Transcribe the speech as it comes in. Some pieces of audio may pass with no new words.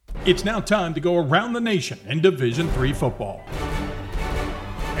It's now time to go around the nation in Division III football.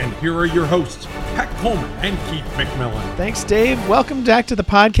 And here are your hosts, Pat Coleman and Keith McMillan. Thanks, Dave. Welcome back to the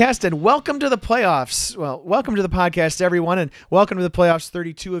podcast and welcome to the playoffs. Well, welcome to the podcast, everyone, and welcome to the playoffs,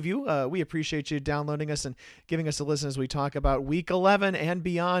 32 of you. We appreciate you downloading us and giving us a listen as we talk about Week 11 and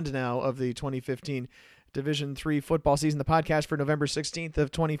beyond now of the 2015 Division III football season. The podcast for November 16th of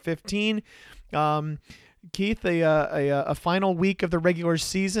 2015. Keith, a final week of the regular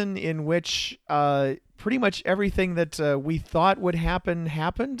season in which pretty much everything that we thought would happen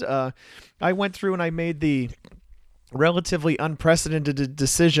happened. I went through and I made the relatively unprecedented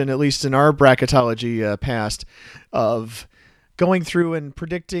decision, at least in our bracketology past, of going through and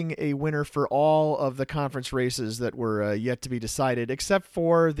predicting a winner for all of the conference races that were yet to be decided, except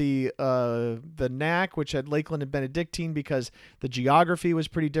for the NAC, which had Lakeland and Benedictine, because the geography was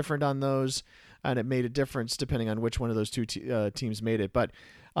pretty different on those, and it made a difference depending on which one of those two teams made it. But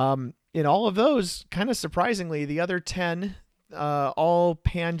in all of those, kind of surprisingly, the other 10 all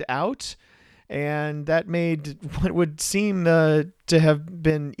panned out, and that made what would seem to have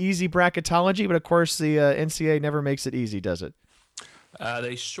been easy bracketology. But of course, the NCAA never makes it easy, does it?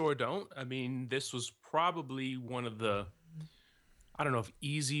 They sure don't. I mean, this was probably one of the, I don't know if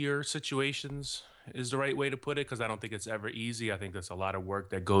easier situations is the right way to put it, because I don't think it's ever easy. I think there's a lot of work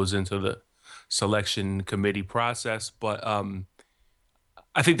that goes into the selection committee process. But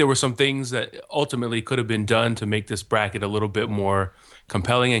I think there were some things that ultimately could have been done to make this bracket a little bit more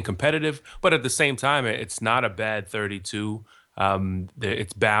compelling and competitive. But at the same time, it's not a bad 32.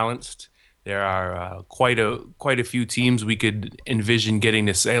 It's balanced. There are quite a few teams we could envision getting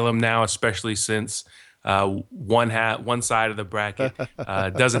to Salem now, especially since one side of the bracket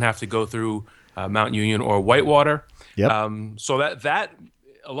doesn't have to go through Mount Union or Whitewater. Yep. So that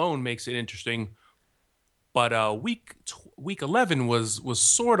alone makes it interesting. But week 11 was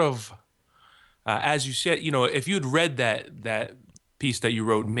sort of, as you said, if you'd read that piece that you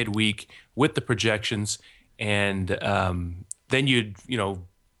wrote midweek with the projections, and then you'd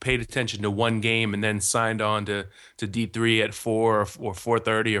paid attention to one game and then signed on to D3 at 4 or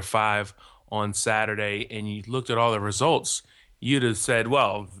 4:30 or 5 on Saturday, and you looked at all the results, you'd have said,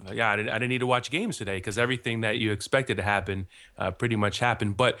 well, yeah, I didn't need to watch games today, because everything that you expected to happen pretty much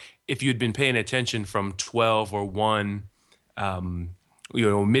happened. But if you'd been paying attention from 12 or 1,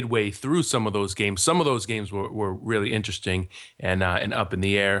 midway through some of those games were really interesting and up in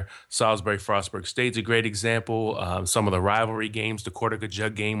the air. Salisbury-Frostburg State's a great example. Some of the rivalry games, the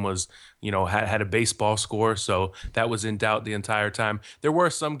Cortaca-Jug game was, had a baseball score, so that was in doubt the entire time. There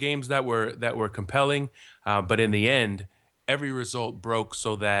were some games that were compelling, but in the end, every result broke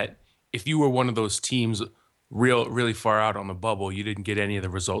so that if you were one of those teams really far out on the bubble, you didn't get any of the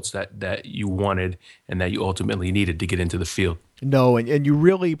results that you wanted and that you ultimately needed to get into the field. No, and you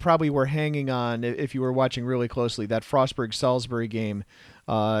really probably were hanging on, if you were watching really closely, that Frostburg-Salisbury game,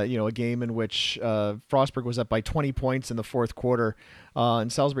 a game in which Frostburg was up by 20 points in the fourth quarter,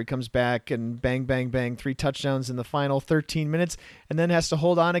 and Salisbury comes back and bang, bang, bang, 3 touchdowns in the final 13 minutes, and then has to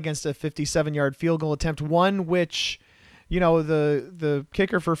hold on against a 57-yard field goal attempt, one which, the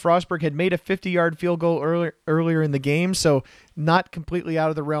kicker for Frostburg had made a 50-yard field goal earlier in the game, so not completely out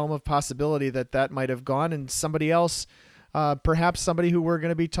of the realm of possibility that might have gone, and somebody else, perhaps somebody who we're going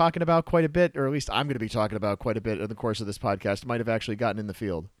to be talking about quite a bit, or at least I'm going to be talking about quite a bit in the course of this podcast, might have actually gotten in the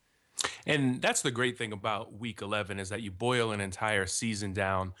field. And that's the great thing about Week 11, is that you boil an entire season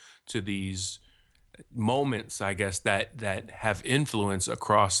down to these moments, I guess, that have influence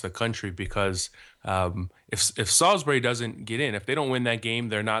across the country, because if Salisbury doesn't get in, if they don't win that game,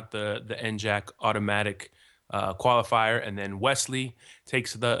 they're not the NJAC automatic qualifier, and then Wesley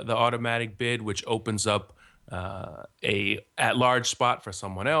takes the automatic bid, which opens up a at-large spot for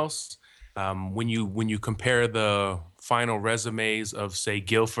someone else. When you compare the final resumes of, say,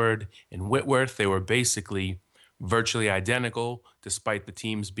 Guilford and Whitworth, they were basically virtually identical, despite the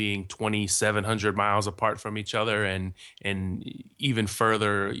teams being 2,700 miles apart from each other, and even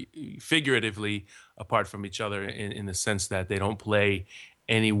further figuratively apart from each other in the sense that they don't play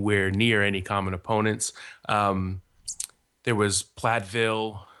anywhere near any common opponents. There was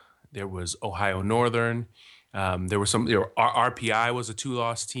Platteville, there was Ohio Northern. RPI was a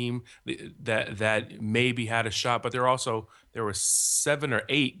 2-loss team that maybe had a shot, but there were 7 or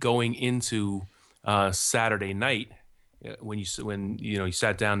 8 going into Saturday night when you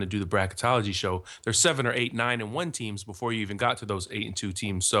sat down to do the bracketology show. There's 7 or 8 9-1 teams before you even got to those 8-2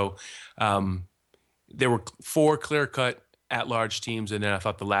 teams. So there were 4 clear-cut at-large teams, and then I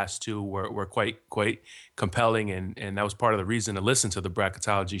thought the last 2 were quite compelling, and that was part of the reason to listen to the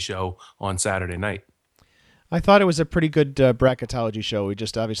bracketology show on Saturday night. I thought it was a pretty good bracketology show. We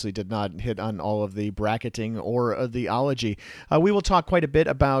just obviously did not hit on all of the bracketing or the ology. We will talk quite a bit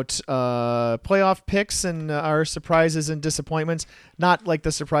about playoff picks and our surprises and disappointments. Not like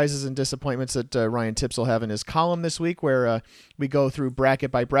the surprises and disappointments that Ryan Tips will have in his column this week, where we go through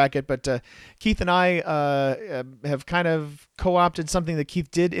bracket by bracket. But Keith and I have kind of co-opted something that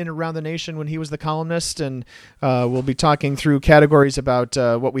Keith did in Around the Nation when he was the columnist, and we'll be talking through categories about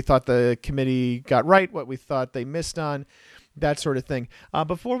what we thought the committee got right, what we thought they missed on, that sort of thing.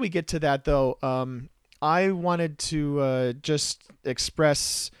 Before we get to that, though, I wanted to just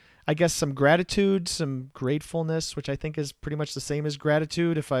express, I guess, some gratitude, some gratefulness, which I think is pretty much the same as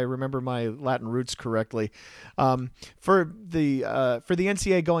gratitude, if I remember my Latin roots correctly, for the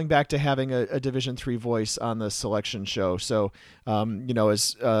NCAA going back to having a Division III voice on the selection show. So,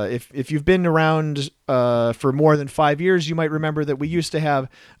 as if you've been around for more than 5 years, you might remember that we used to have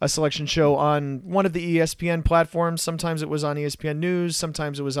a selection show on one of the ESPN platforms. Sometimes it was on ESPN News,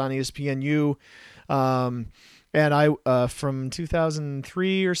 sometimes it was on ESPNU. And I, from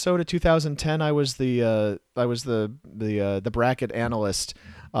 2003 or so to 2010, I was the bracket analyst,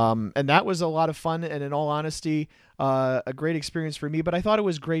 and that was a lot of fun. And in all honesty, a great experience for me. But I thought it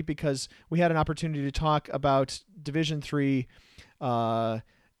was great because we had an opportunity to talk about Division III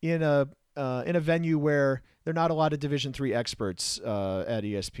in a venue where there are not a lot of Division III experts at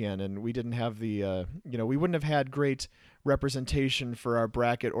ESPN, and we didn't have the we wouldn't have had great representation for our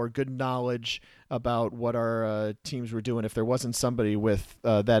bracket or good knowledge about what our teams were doing if there wasn't somebody with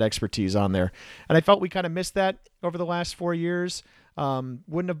that expertise on there. And I felt we kind of missed that over the last 4 years.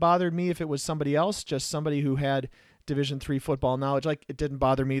 Wouldn't have bothered me if it was somebody else, just somebody who had Division III football knowledge. Like, it didn't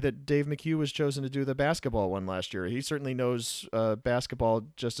bother me that Dave McHugh was chosen to do the basketball one last year. He certainly knows basketball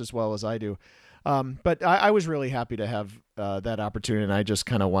just as well as I do. But I was really happy to have that opportunity, and I just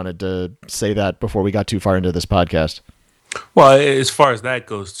kind of wanted to say that before we got too far into this podcast. Well, as far as that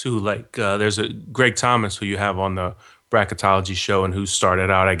goes, too, like there's a Greg Thomas who you have on the bracketology show and who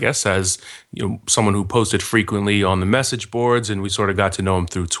started out, I guess, as someone who posted frequently on the message boards, and we sort of got to know him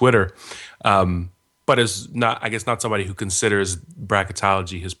through Twitter. But is not, I guess, not somebody who considers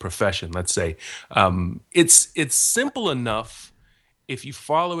bracketology his profession, let's say. It's simple enough if you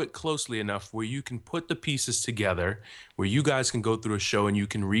follow it closely enough where you can put the pieces together, where you guys can go through a show and you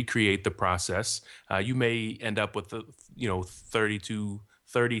can recreate the process. You may end up with 30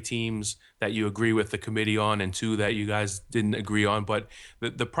 teams that you agree with the committee on and 2 that you guys didn't agree on. But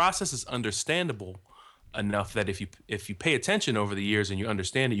the process is understandable enough that if you pay attention over the years and you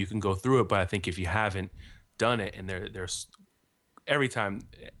understand it, you can go through it. But I think if you haven't done it, and there's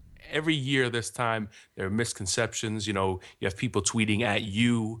every year this time there are misconceptions. You have people tweeting at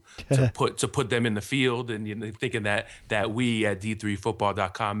you to put them in the field, and thinking that we at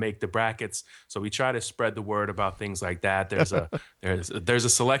D3Football.com make the brackets. So we try to spread the word about things like that. There's a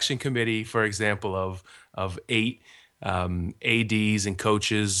selection committee, for example, of 8 ADs and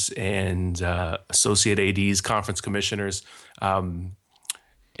coaches and associate ADs, conference commissioners.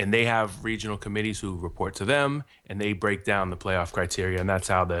 And they have regional committees who report to them, and they break down the playoff criteria, and that's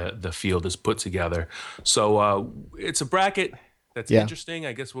how the field is put together. So it's a bracket that's interesting.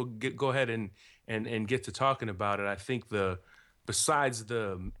 I guess we'll go ahead and get to talking about it. I think besides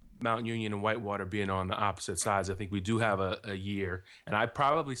the Mount Union and Whitewater being on the opposite sides, I think we do have a year, and I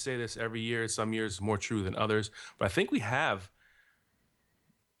probably say this every year. Some years more true than others, but I think we have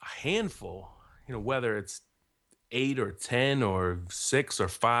a handful, whether it's 8 or 10 or 6 or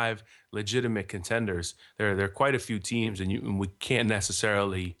 5 legitimate contenders. There are quite a few teams, and we can't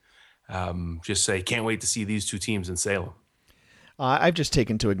necessarily just say, can't wait to see these 2 teams in Salem. I've just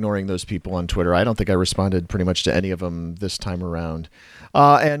taken to ignoring those people on Twitter. I don't think I responded pretty much to any of them this time around.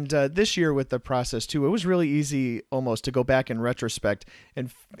 And this year with the process, too, it was really easy almost to go back in retrospect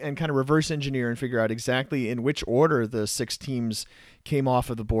and kind of reverse engineer and figure out exactly in which order the 6 teams came off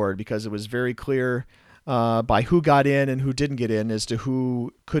of the board, because it was very clear by who got in and who didn't get in as to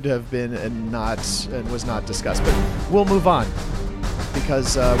who could have been and was not discussed. But we'll move on,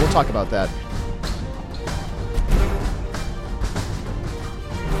 because we'll talk about that.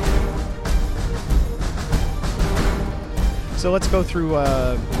 So let's go through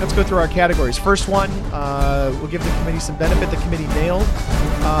our categories. First one, we'll give the committee some benefit. The committee nailed,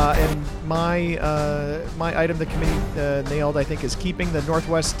 and my item the committee nailed, I think, is keeping the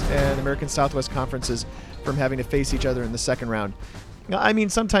Northwest and American Southwest conferences from having to face each other in the second round. I mean,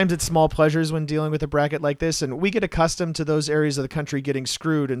 sometimes it's small pleasures when dealing with a bracket like this, and we get accustomed to those areas of the country getting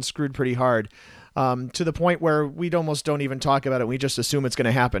screwed pretty hard, to the point where we almost don't even talk about it. We just assume it's going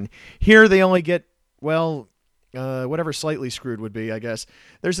to happen. Here, they only get, whatever slightly screwed would be, I guess.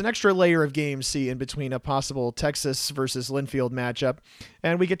 There's an extra layer of games, C, in between a possible Texas versus Linfield matchup,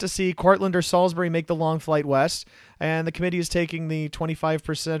 and we get to see Cortland or Salisbury make the long flight west, and the committee is taking the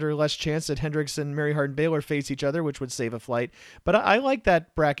 25% or less chance that Hendricks and Mary Hardin Baylor face each other, which would save a flight. But I like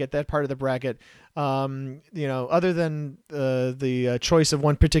that bracket, that part of the bracket. Other than the choice of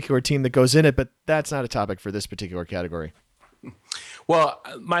one particular team that goes in it, but that's not a topic for this particular category. Well,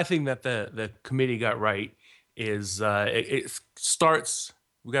 my thing that the committee got right is it starts.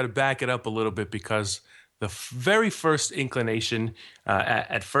 We got to back it up a little bit because the very first inclination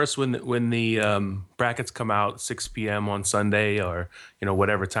at first when the brackets come out 6 p.m. on Sunday or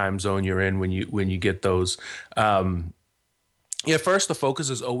whatever time zone you're in when you get those. First the focus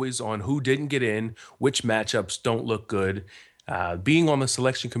is always on who didn't get in, which matchups don't look good. Being on the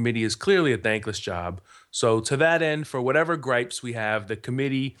selection committee is clearly a thankless job. So to that end, for whatever gripes we have, the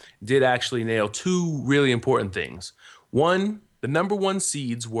committee did actually nail two really important things. One, the number one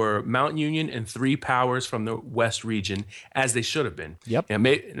seeds were Mount Union and 3 powers from the West region, as they should have been. Yep. Now,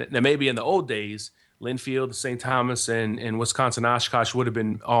 maybe in the old days, Linfield, St. Thomas, and Wisconsin Oshkosh would have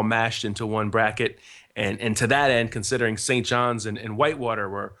been all mashed into one bracket. And to that end, considering St. John's and Whitewater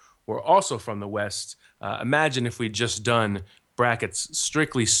were also from the West, imagine if we'd just done brackets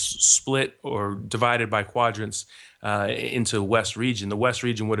strictly split or divided by quadrants into West region. The West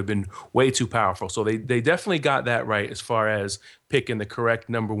region would have been way too powerful. So they definitely got that right as far as picking the correct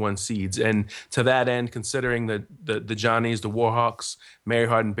number one seeds. And to that end, considering the Johnnies, the Warhawks, Mary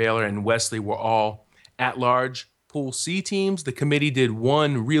Hardin Baylor, and Wesley were all at-large Pool C teams, the committee did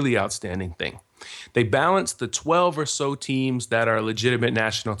one really outstanding thing. They balanced the 12 or so teams that are legitimate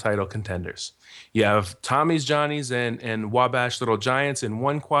national title contenders. You have Tommy's Johnnies and Wabash Little Giants in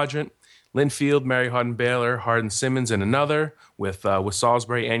one quadrant, Linfield, Mary Hardin Baylor, Hardin Simmons in another, with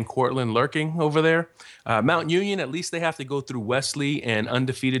Salisbury and Cortland lurking over there. Mount Union, at least they have to go through Wesley and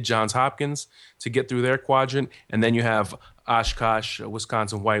undefeated Johns Hopkins to get through their quadrant. And then you have Oshkosh,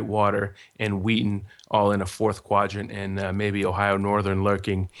 Wisconsin Whitewater, and Wheaton all in a fourth quadrant, and maybe Ohio Northern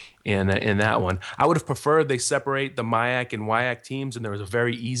lurking in that one. I would have preferred they separate the MIAC and WIAC teams, and there was a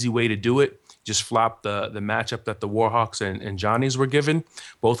very easy way to do it. Just flop the matchup that the Warhawks and Johnnies were given.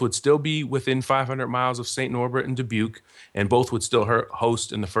 Both would still be within 500 miles of St. Norbert and Dubuque, and both would still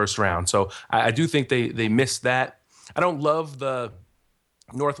host in the first round. So I do think they missed that. I don't love the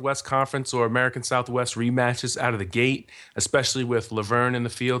Northwest Conference or American Southwest rematches out of the gate, especially with Laverne in the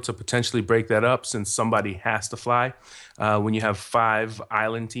field to potentially break that up since somebody has to fly when you have 5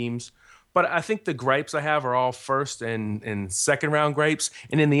 island teams. But I think the gripes I have are all first and second round gripes.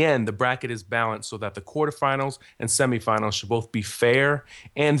 And in the end, the bracket is balanced so that the quarterfinals and semifinals should both be fair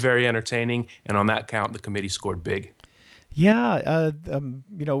and very entertaining. And on that count, the committee scored big. Yeah,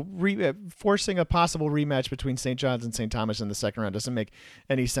 forcing a possible rematch between St. John's and St. Thomas in the second round doesn't make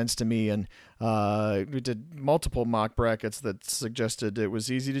any sense to me. And we did multiple mock brackets that suggested it was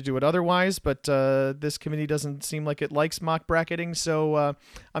easy to do it otherwise, but this committee doesn't seem like it likes mock bracketing. So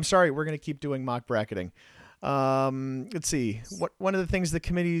I'm sorry, we're going to keep doing mock bracketing. Let's see. One of the things the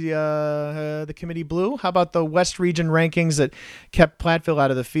committee blew. How about the West Region rankings that kept Platteville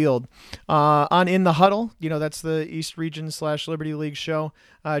out of the field? On In the Huddle, that's the East Region / Liberty League show.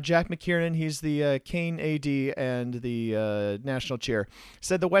 Jack McKiernan, he's the Kane AD and the national chair,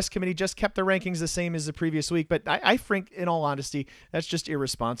 said the West Committee just kept the rankings the same as the previous week. But I think, in all honesty, that's just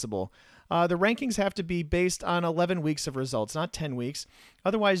irresponsible. The rankings have to be based on 11 weeks of results, not 10 weeks.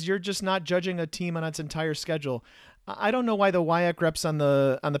 Otherwise, you're just not judging a team on its entire schedule. I don't know why the WIAC reps on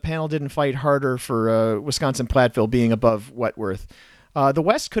the panel didn't fight harder for Wisconsin Platteville being above Whitworth. The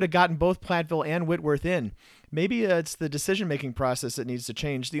West could have gotten both Platteville and Whitworth in. Maybe it's the decision-making process that needs to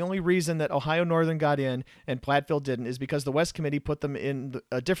change. The only reason that Ohio Northern got in and Platteville didn't is because the West Committee put them in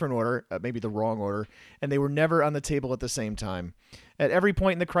a different order, maybe the wrong order, and they were never on the table at the same time. At every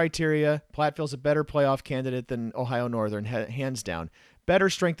point in the criteria, Platteville's a better playoff candidate than Ohio Northern, hands down. Better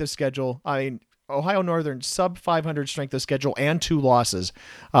strength of schedule. Ohio Northern sub 500 strength of schedule and 2 losses.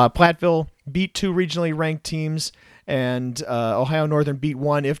 Platteville beat 2 regionally ranked teams, and Ohio Northern beat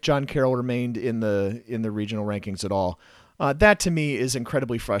 1 if John Carroll remained in the regional rankings at all. That to me is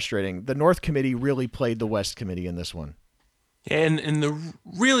incredibly frustrating. The North Committee really played the West Committee in this one. And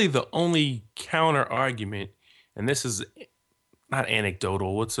the only counter argument, and this is not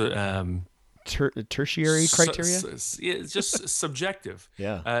anecdotal. What's a tertiary criteria? It's just subjective.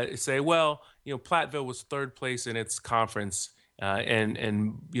 Yeah. Say, well, Platteville was 3rd place in its conference,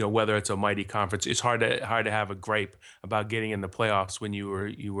 and whether it's a mighty conference, it's hard to have a gripe about getting in the playoffs when you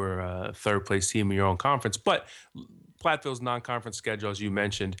were a 3rd place team in your own conference. But Platteville's non-conference schedule, as you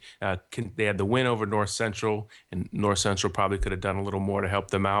mentioned, they had the win over North Central, and North Central probably could have done a little more to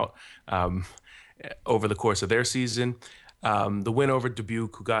help them out over the course of their season. The win over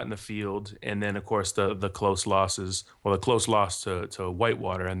Dubuque, who got in the field, and then of course the close losses. Well, the close loss to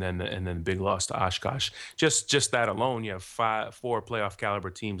Whitewater, and then the big loss to Oshkosh. Just that alone, you have 4 playoff caliber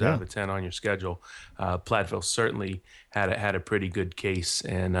teams out of the 10 on your schedule. Platteville certainly had a pretty good case,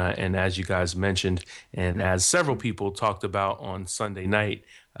 and as you guys mentioned, and as several people talked about on Sunday night,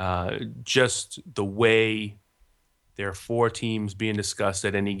 just the way there are 4 teams being discussed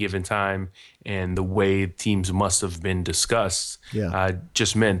at any given time, and the way teams must have been discussed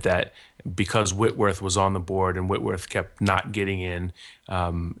just meant that because Whitworth was on the board and Whitworth kept not getting in,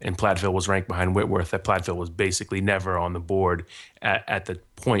 and Platteville was ranked behind Whitworth, that Platteville was basically never on the board at the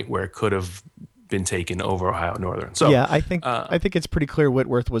point where it could have been taken over Ohio Northern. So yeah, I think it's pretty clear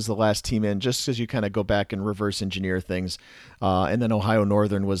Whitworth was the last team in, just as you kind of go back and reverse engineer things, and then Ohio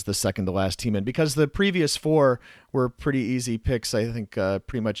Northern was the second to last team in, because the previous 4 were pretty easy picks. I think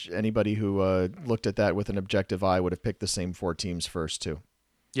pretty much anybody who looked at that with an objective eye would have picked the same 4 teams first too.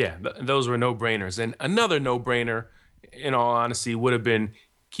 Yeah, those were no-brainers. And another no-brainer, in all honesty, would have been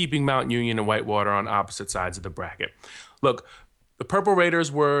keeping Mount Union and Whitewater on opposite sides of the bracket. Look, the Purple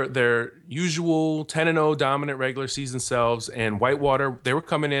Raiders were their usual 10-0 dominant regular season selves, and Whitewater, they were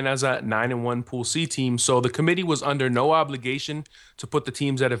coming in as a 9-1 Pool C team. So the committee was under no obligation to put the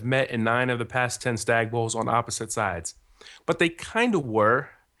teams that have met in 9 of the past 10 Stag Bowls on opposite sides. But they kind of were,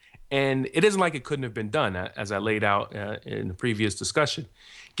 and it isn't like it couldn't have been done, as I laid out in the previous discussion.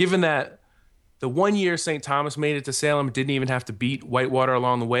 Given that the one year St. Thomas made it to Salem, didn't even have to beat Whitewater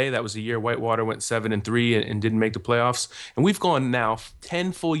along the way. That was the year Whitewater went 7-3 and didn't make the playoffs. And we've gone now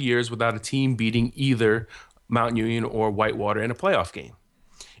 10 full years without a team beating either Mount Union or Whitewater in a playoff game.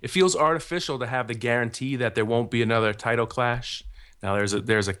 It feels artificial to have the guarantee that there won't be another title clash. Now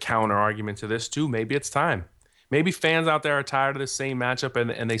there's a counter argument to this too. Maybe it's time. Maybe fans out there are tired of the same matchup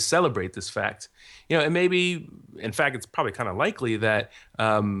and they celebrate this fact. And maybe, in fact, it's probably kind of likely that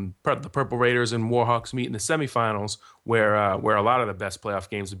the Purple Raiders and Warhawks meet in the semifinals, where a lot of the best playoff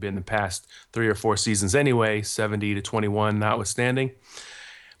games have been in the past 3 or 4 seasons anyway, 70-21 notwithstanding.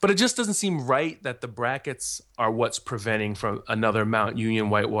 But it just doesn't seem right that the brackets are what's preventing from another Mount Union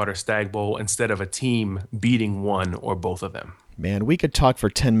Whitewater Stag Bowl instead of a team beating one or both of them. Man, we could talk for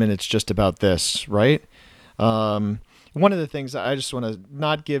 10 minutes just about this, right? One of the things I just want to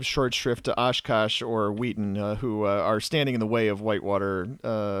not give short shrift to Oshkosh or Wheaton, who are standing in the way of Whitewater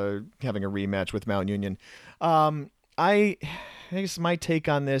having a rematch with Mount Union. I guess my take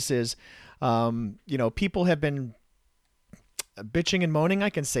on this is, people have been bitching and moaning.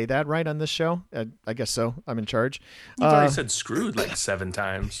 I can say that, right, on this show? I guess so. I'm in charge. You've already said screwed like 7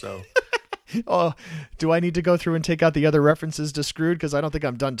 times, so... Oh, do I need to go through and take out the other references to Screwed? Because I don't think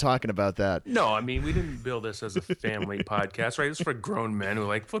I'm done talking about that. No, I mean, we didn't build this as a family podcast, right? It's for grown men who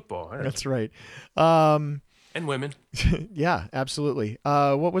like football. Right? That's right. And women. Yeah, absolutely.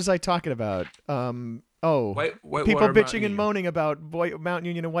 What was I talking about? Whitewater, people bitching and moaning about Mount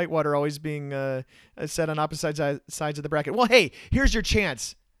Union and Whitewater always being set on opposite sides of the bracket. Well, hey, here's your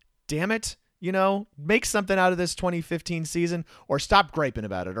chance. Damn it. Make something out of this 2015 season or stop griping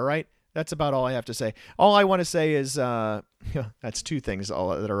about it, all right? That's about all I have to say. All I want to say is, that's 2 things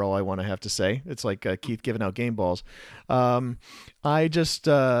that are all I want to have to say. It's like Keith giving out game balls. I want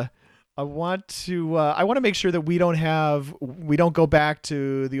to make sure that we don't go back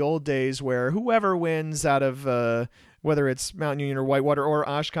to the old days where whoever wins out of, whether it's Mount Union or Whitewater or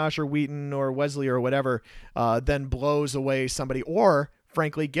Oshkosh or Wheaton or Wesley or whatever, then blows away somebody, or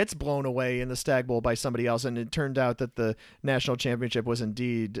frankly gets blown away in the Stag Bowl by somebody else, and it turned out that the national championship was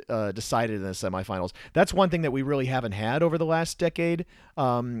indeed decided in the semifinals. That's one thing that we really haven't had over the last decade.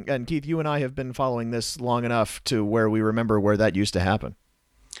 And Keith, you and I have been following this long enough to where we remember where that used to happen.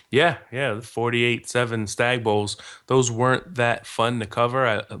 Yeah, the 48-7 Stag Bowls, those weren't that fun to cover.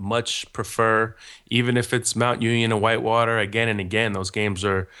 I much prefer, even if it's Mount Union and Whitewater, again and again, those games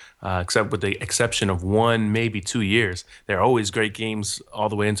are, except with the exception of 1, maybe 2 years, they're always great games all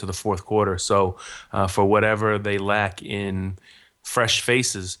the way into the fourth quarter. So for whatever they lack in fresh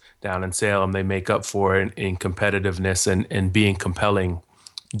faces down in Salem, they make up for it in competitiveness and being compelling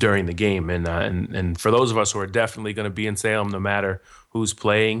during the game. And for those of us who are definitely going to be in Salem, no matter who's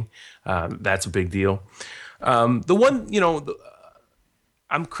playing, that's a big deal. The one,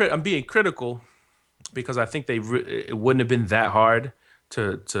 I'm being critical because I think it wouldn't have been that hard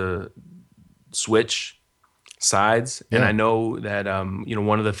to switch sides. And I know that,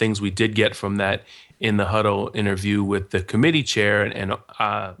 one of the things we did get from that in the huddle interview with the committee chair, and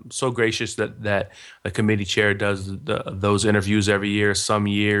so gracious that the committee chair does those interviews every year. Some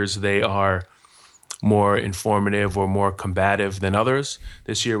years they are more informative or more combative than others.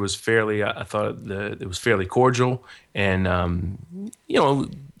 This year was fairly, I thought it was fairly cordial. And,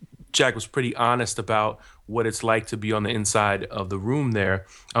 Jack was pretty honest about what it's like to be on the inside of the room there.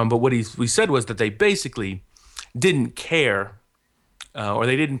 But what we said was that they basically didn't care or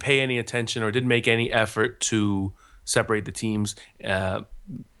they didn't pay any attention or didn't make any effort to separate the teams,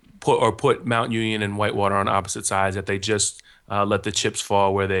 put Mount Union and Whitewater on opposite sides, that they just let the chips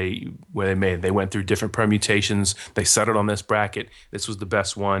fall where they may. They went through different permutations. They settled on this bracket. This was the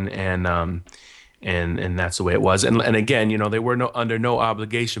best one, and that's the way it was. And again, they were under no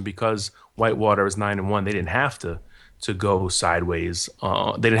obligation because Whitewater is 9-1. They didn't have to go sideways.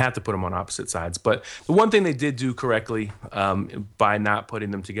 They didn't have to put them on opposite sides. But the one thing they did do correctly by not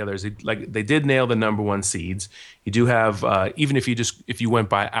putting them together is they did nail the number one seeds. You do have even if you went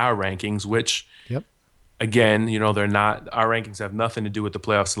by our rankings, which again, they're not. Our rankings have nothing to do with the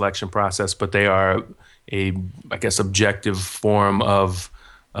playoff selection process, but they are objective form of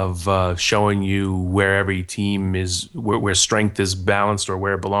showing you where every team is, where strength is balanced or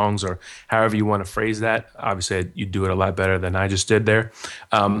where it belongs, or however you want to phrase that. Obviously, you do it a lot better than I just did there.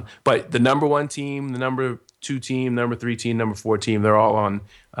 But the number one team, the number two team, number three team, number four team, they're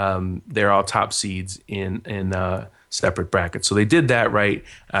all top seeds in separate brackets. So they did that right.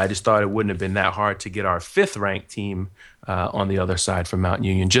 I just thought it wouldn't have been that hard to get our fifth ranked team on the other side from Mount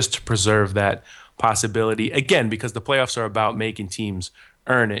Union, just to preserve that possibility. Again, because the playoffs are about making teams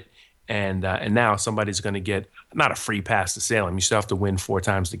earn it, and now somebody's going to get not a free pass to Salem. You still have to win 4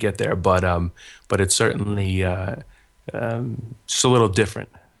 times to get there, but it's certainly just a little different.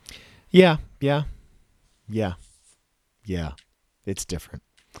 Yeah, it's different.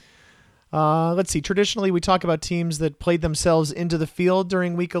 Let's see. Traditionally, we talk about teams that played themselves into the field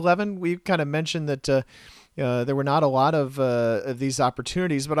during Week 11. We kind of mentioned that there were not a lot of these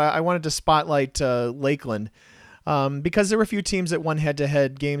opportunities, but I wanted to spotlight Lakeland. Because there were a few teams that won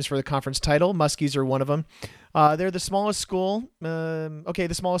head-to-head games for the conference title. Muskies are one of them. They're the smallest school, the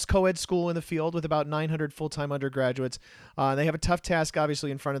smallest co-ed school in the field with about 900 full-time undergraduates. They have a tough task, obviously,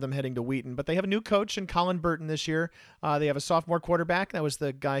 in front of them heading to Wheaton, but they have a new coach in Colin Burton this year. They have a sophomore quarterback. That was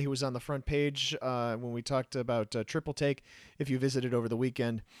the guy who was on the front page when we talked about Triple Take, if you visited over the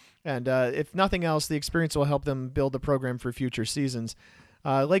weekend. And if nothing else, the experience will help them build the program for future seasons.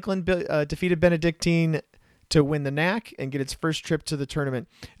 Lakeland defeated Benedictine to win the NAC and get its first trip to the tournament.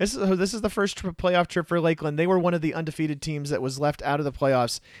 This is the first playoff trip for Lakeland. They were one of the undefeated teams that was left out of the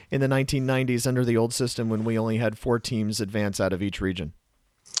playoffs in the 1990s under the old system when we only had 4 teams advance out of each region.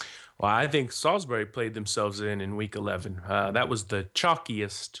 Well, I think Salisbury played themselves in Week 11. That was the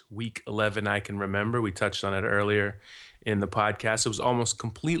chalkiest Week 11 I can remember. We touched on it earlier in the podcast. It was almost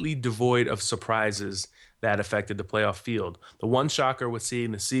completely devoid of surprises that affected the playoff field. The one shocker was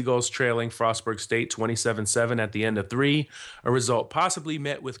seeing the Seagulls trailing Frostburg State 27-7 at the end of 3, a result possibly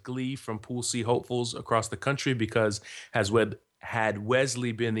met with glee from Pool C hopefuls across the country because had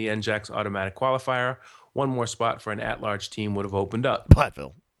Wesley been the NJAC's automatic qualifier, one more spot for an at-large team would have opened up.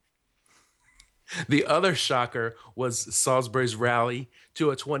 Platteville. The other shocker was Salisbury's rally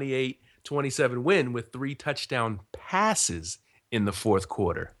to a 28-27 win with 3 touchdown passes in the fourth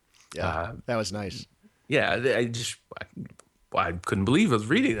quarter. Yeah, that was nice. Yeah, I couldn't believe I was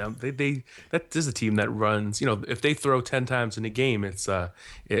reading them. That is a team that runs. If they throw 10 times in a game, it's a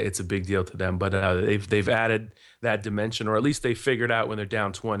big deal to them. But they've added that dimension, or at least they figured out when they're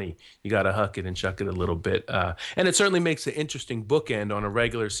down 20, you got to huck it and chuck it a little bit. And it certainly makes an interesting bookend on a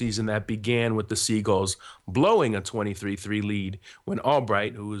regular season that began with the Seagulls blowing a 23-3 lead when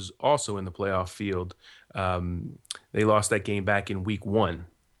Albright, who was also in the playoff field, they lost that game back in Week 1.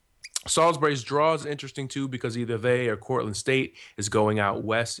 Salisbury's draw is interesting, too, because either they or Cortland State is going out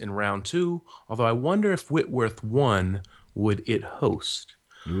west in round 2, although I wonder if Whitworth won, would it host?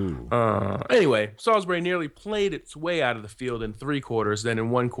 Anyway, Salisbury nearly played its way out of the field in 3 quarters, then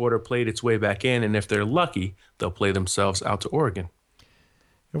in 1 quarter played its way back in, and if they're lucky, they'll play themselves out to Oregon.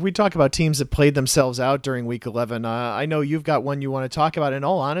 If we talk about teams that played themselves out during Week 11, I know you've got one you want to talk about. In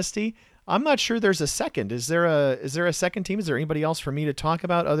all honesty, I'm not sure there's a second. Is there a second team? Is there anybody else for me to talk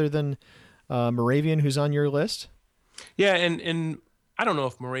about other than Moravian, who's on your list? Yeah, and I don't know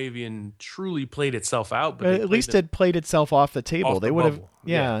if Moravian truly played itself out, but at least it played itself off the table. They would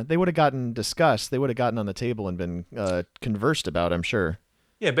have, they would have gotten discussed. They would have gotten on the table and been conversed about, I'm sure.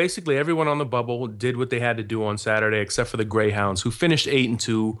 Yeah, basically everyone on the bubble did what they had to do on Saturday, except for the Greyhounds, who finished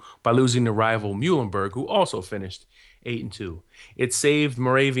 8-2 by losing to rival Muhlenberg, who also finished 8-2. It saved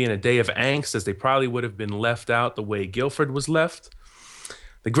Moravian a day of angst, as they probably would have been left out the way Guilford was left.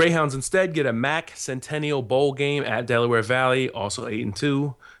 The Greyhounds instead get a MAC Centennial Bowl game at Delaware Valley, also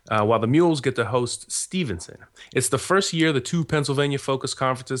 8-2, while the Mules get to host Stevenson. It's the first year the two Pennsylvania-focused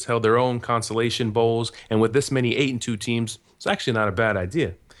conferences held their own consolation bowls, and with this many 8-2 teams, it's actually not a bad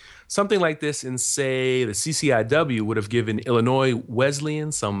idea. Something like this in, say, the CCIW would have given Illinois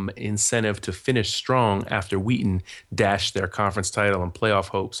Wesleyan some incentive to finish strong after Wheaton dashed their conference title and playoff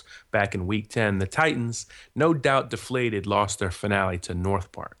hopes back in Week 10. The Titans, no doubt deflated, lost their finale to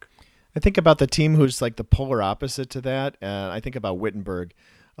North Park. I think about the team who's like the polar opposite to that. I think about Wittenberg.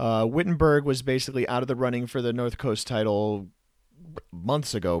 Wittenberg was basically out of the running for the North Coast title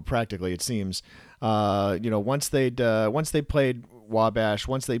months ago, practically, it seems. Once they played Wabash,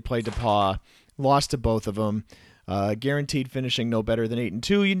 once they played DePauw, lost to both of them, guaranteed finishing no better than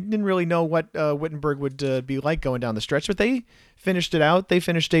 8-2. You didn't really know what Wittenberg would be like going down the stretch, but they finished it out. They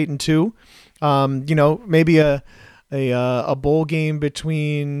finished 8-2. Maybe a bowl game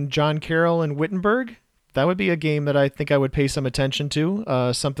between John Carroll and Wittenberg. That would be a game that I think I would pay some attention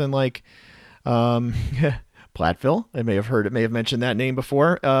to. Something like Platteville. I may have mentioned that name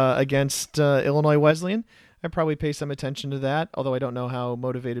before, against Illinois Wesleyan. I'd probably pay some attention to that, although I don't know how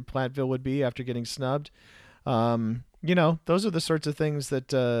motivated Platteville would be after getting snubbed. Those are the sorts of things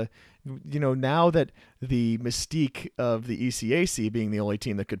that, now that the mystique of the ECAC being the only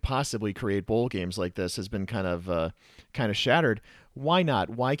team that could possibly create bowl games like this has been kind of shattered. Why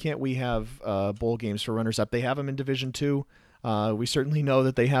not? Why can't we have bowl games for runners-up? They have them in Division II. We certainly know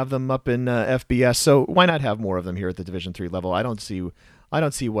that they have them up in FBS, so why not have more of them here at the Division III level? I don't see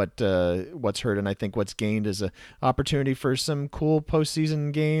what's hurt, and I think what's gained is an opportunity for some cool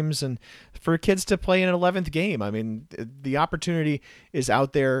postseason games and for kids to play an 11th game. I mean, the opportunity is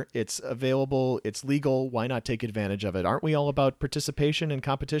out there. It's available. It's legal. Why not take advantage of it? Aren't we all about participation and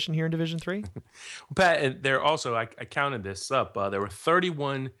competition here in Division III? Pat, there also, I counted this up. There were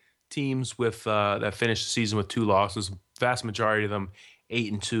 31 teams with that finished the season with 2 losses. Vast majority of them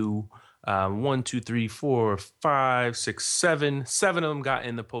 8-2. 1, 2, 3, 4, 5, 6, 7. 7 of them got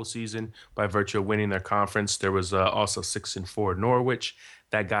in the postseason by virtue of winning their conference. There was also 6-4 Norwich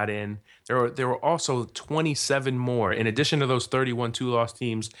that got in. There were also 27 more. In addition to those 31 2-loss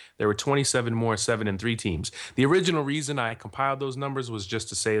teams, there were 27 more 7-3 teams. The original reason I compiled those numbers was just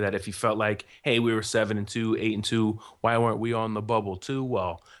to say that if you felt like, hey, we were 7-2, 8-2, why weren't we on the bubble too?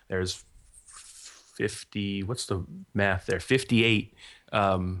 Well, there's 50. What's the math there? 58.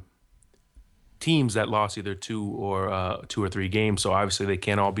 Teams that lost either 2 or 3 games. So obviously they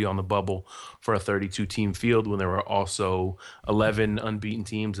can't all be on the bubble for a 32-team field when there were also 11 unbeaten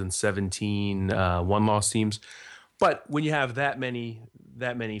teams and 17 one-loss teams. But when you have that many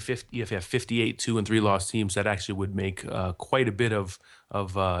 50, if you have 58 2 and 3 loss teams, that actually would make quite a bit of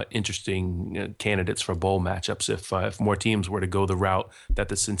interesting candidates for bowl matchups if more teams were to go the route that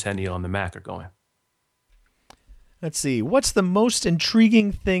the Centennial and the MAC are going. Let's see. What's the most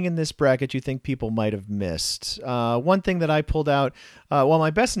intriguing thing in this bracket you think people might have missed? One thing that I pulled out, my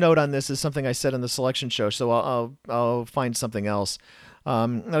best note on this is something I said on the selection show, so I'll find something else.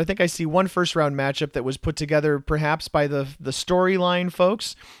 And I think I see one first-round matchup that was put together perhaps by the Storyline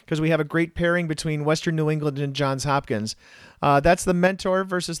folks, because we have a great pairing between Western New England and Johns Hopkins. That's the mentor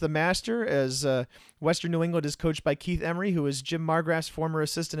versus the master, as Western New England is coached by Keith Emery, who is Jim Margraff's former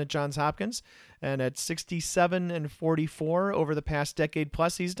assistant at Johns Hopkins. And at 67-44 over the past decade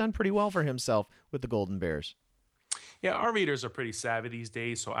plus, he's done pretty well for himself with the Golden Bears. Yeah, our readers are pretty savvy these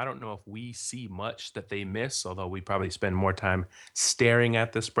days, so I don't know if we see much that they miss, although we probably spend more time staring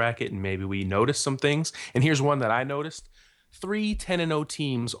at this bracket and maybe we notice some things. And here's one that I noticed. 3 10-0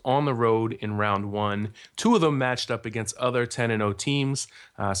 teams on the road in round 1. 2 of them matched up against other 10-0 teams.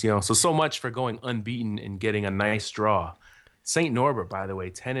 So much for going unbeaten and getting a nice draw. St. Norbert, by the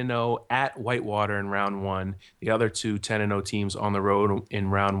way, 10-0 at Whitewater in round 1. The other 2 10-0 teams on the road in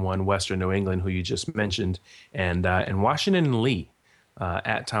round 1, Western New England, who you just mentioned, and Washington and Lee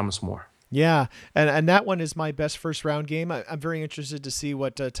at Thomas More. Yeah, and that one is my best first round game. I'm very interested to see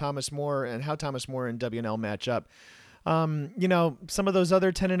what Thomas More and how Thomas More and WNL match up. Some of those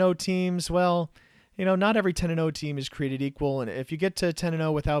other 10-0 teams, not every 10-0 team is created equal, and if you get to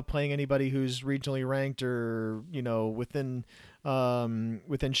 10-0 without playing anybody who's regionally ranked or within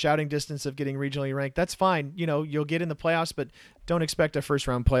shouting distance of getting regionally ranked, that's fine. You'll get in the playoffs, but don't expect a first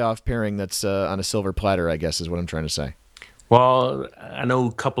round playoff pairing that's on a silver platter, I guess is what I'm trying to say. Well, I know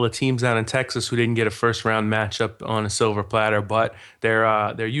a couple of teams down in Texas who didn't get a first round matchup on a silver platter, but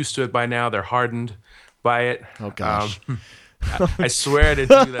they're used to it by now. They're hardened by it. Oh gosh. I swear I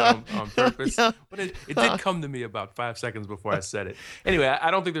didn't do that on purpose, Yeah. but it did come to me about 5 seconds before I said it. Anyway, I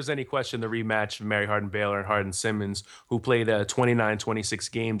don't think there's any question the rematch of Mary Hardin-Baylor and Hardin-Simmons, who played a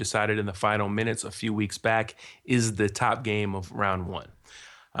 29-26 game decided in the final minutes a few weeks back, is the top game of round one.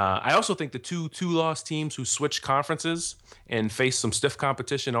 I also think the two-loss teams who switched conferences and faced some stiff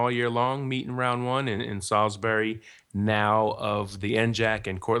competition all year long meet in round one in Salisbury, now of the NJAC,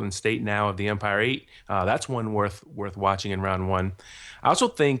 and Cortland State, now of the Empire 8. That's one worth watching in round one. I also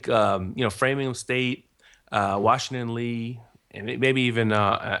think Framingham State, Washington Lee, and maybe even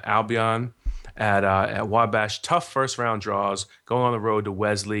Albion at Wabash. Tough first round draws, going on the road to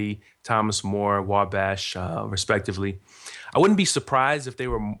Wesley, Thomas More, Wabash, respectively. I wouldn't be surprised if they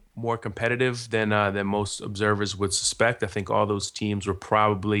were more competitive than most observers would suspect. I think all those teams were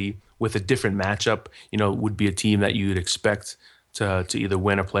probably, with a different matchup, would be a team that you'd expect to either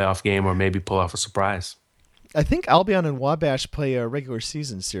win a playoff game or maybe pull off a surprise. I think Albion and Wabash play a regular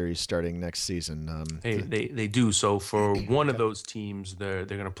season series starting next season. They do. So for one of those teams, they're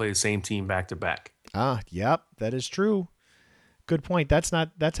going to play the same team back to back. Yep, that is true. Good point. That's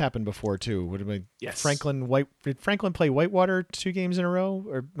happened before too. Yes. Did Franklin play Whitewater 2 games in a row,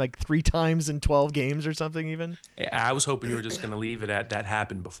 or like 3 times in 12 games or something even? I was hoping you were just going to leave it at that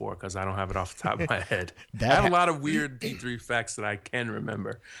happened before, because I don't have it off the top of my head. I have a lot of weird D3 facts that I can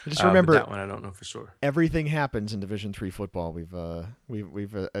remember. Just remember that one I don't know for sure. Everything happens in Division III football.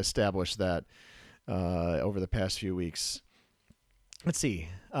 We've established that over the past few weeks. Let's see.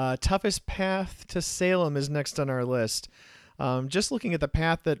 Toughest path to Salem is next on our list. Just looking at the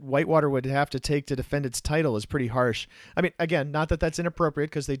path that Whitewater would have to take to defend its title is pretty harsh. I mean, again, not that that's inappropriate,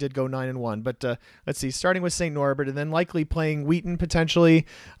 because they did go 9-1, but let's see, starting with St. Norbert and then likely playing Wheaton potentially,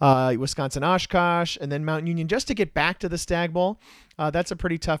 Wisconsin Oshkosh, and then Mount Union just to get back to the Stag Bowl. That's a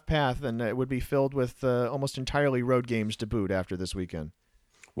pretty tough path, and it would be filled with almost entirely road games to boot after this weekend.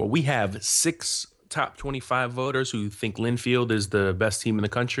 Well, we have 6 top 25 voters who think Linfield is the best team in the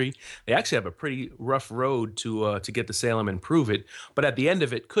country. They actually have a pretty rough road to get to Salem and prove it. But at the end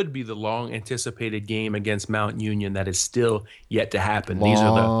of it, could be the long anticipated game against Mount Union that is still yet to happen.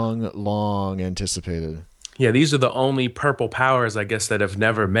 Long anticipated. Yeah, these are the only purple powers, I guess, that have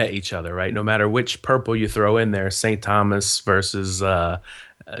never met each other, right? No matter which purple you throw in there, St. Thomas versus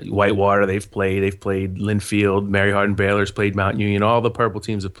Whitewater, they've played Linfield, Mary Hardin-Baylor's played Mount Union. All the purple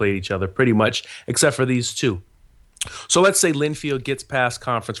teams have played each other pretty much, except for these two. So let's say Linfield gets past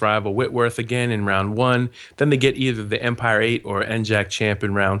conference rival Whitworth again in round one. Then they get either the Empire 8 or NJAC champ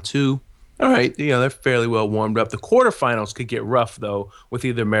in round 2. All right, they're fairly well warmed up. The quarterfinals could get rough, though, with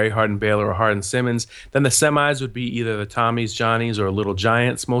either Mary Hardin-Baylor or Hardin-Simmons. Then the semis would be either the Tommies, Johnnies, or Little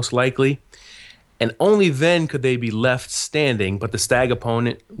Giants, most likely. And only then could they be left standing, but the Stag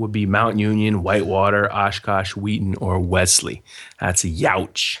opponent would be Mount Union, Whitewater, Oshkosh, Wheaton, or Wesley. That's a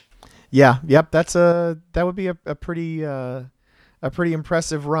youch. Yeah, yep. That would be a pretty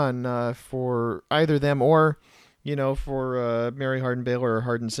impressive run for either them, or for Mary Hardin-Baylor or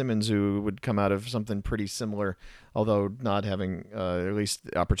Hardin-Simmons, who would come out of something pretty similar, although not having at least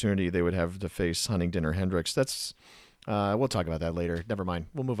the opportunity they would have to face Huntingdon or Hendricks. That's we'll talk about that later. Never mind.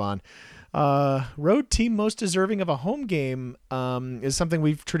 We'll move on. Road team most deserving of a home game is something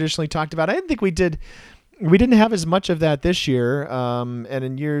we've traditionally talked about. I didn't think we didn't have as much of that this year. And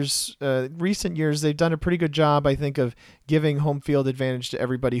in recent years, they've done a pretty good job, I think, of giving home field advantage to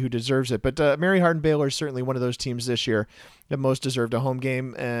everybody who deserves it. But Mary Hardin-Baylor is certainly one of those teams this year that most deserved a home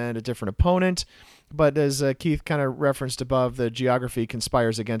game and a different opponent. But as Keith kind of referenced above, the geography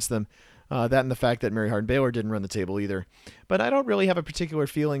conspires against them. That and the fact that Mary Hardin-Baylor didn't run the table either. But I don't really have a particular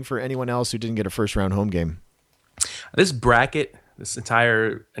feeling for anyone else who didn't get a first-round home game. This bracket, this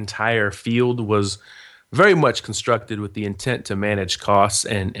entire field was very much constructed with the intent to manage costs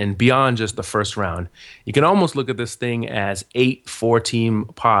and beyond just the first round. You can almost look at this thing as 8 4-team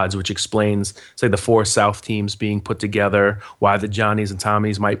pods, which explains, say, the 4 South teams being put together, why the Johnnies and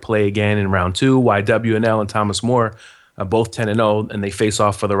Tommies might play again in round 2, why W&L and Thomas More both 10-0, and they face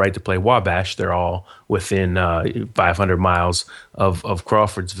off for the right to play Wabash. They're all within 500 miles of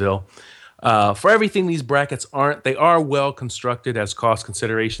Crawfordsville. For everything these brackets aren't, they are well constructed as cost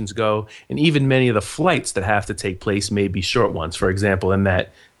considerations go, and even many of the flights that have to take place may be short ones. For example, in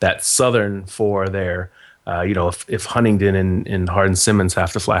that southern 4 there, if Huntingdon and Hardin-Simmons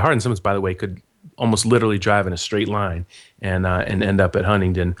have to fly, Hardin-Simmons, by the way, could almost literally drive in a straight line and end up at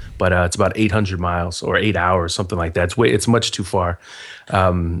Huntingdon, but it's about 800 miles or 8 hours, something like that. It's much too far.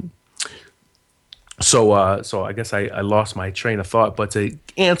 So I guess I lost my train of thought. But to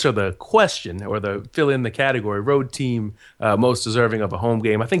answer the question or the fill in the category, road team most deserving of a home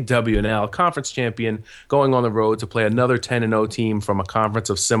game, I think W&L, conference champion, going on the road to play another 10-0 team from a conference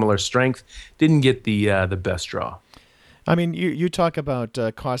of similar strength, didn't get the best draw. I mean, you talk about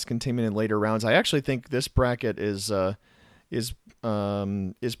cost containment in later rounds. I actually think this bracket is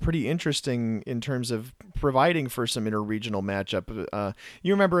pretty interesting in terms of providing for some interregional matchup.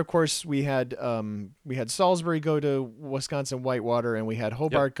 You remember, of course, we had Salisbury go to Wisconsin Whitewater, and we had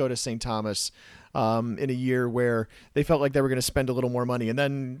Hobart go to St. Thomas in a year where they felt like they were going to spend a little more money, and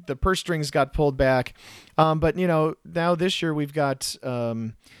then the purse strings got pulled back. But now this year we've got.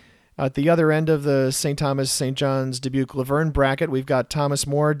 At the other end of the St. Thomas, St. John's, Dubuque, Laverne bracket, we've got Thomas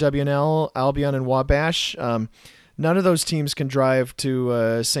More, W&L, Albion, and Wabash. None of those teams can drive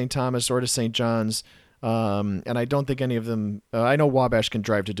to St. Thomas or to St. John's, and I don't think any of them. I know Wabash can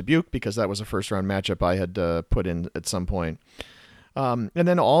drive to Dubuque because that was a first-round matchup I had put in at some point. And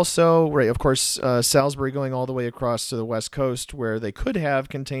then also, right, of course, Salisbury going all the way across to the West Coast, where they could have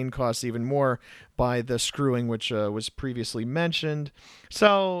contained costs even more by the screwing, which was previously mentioned.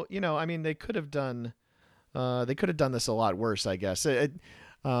 So, I mean, they could have done this a lot worse, I guess. It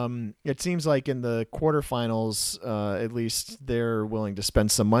seems like in the quarterfinals, at least they're willing to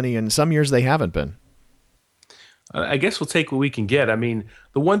spend some money, and some years they haven't been. I guess we'll take what we can get. I mean,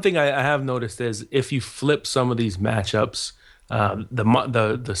 the one thing I have noticed is if you flip some of these matchups,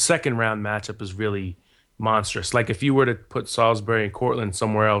 the second round matchup is really monstrous. Like if you were to put Salisbury and Cortland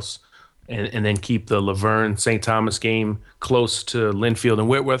somewhere else and then keep the Laverne St. Thomas game close to Linfield and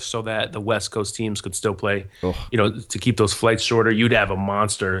Whitworth so that the West Coast teams could still play, to keep those flights shorter, you'd have a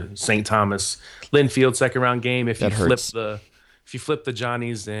monster St. Thomas Linfield second round game. If you flip the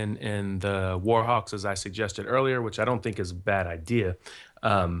Johnnies and the Warhawks, as I suggested earlier, which I don't think is a bad idea,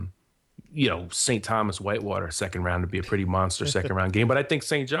 St. Thomas Whitewater second round would be a pretty monster second round game. But I think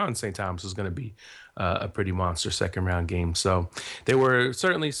St. John's St. Thomas is going to be a pretty monster second round game. So there were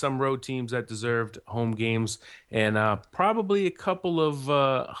certainly some road teams that deserved home games, and probably a couple of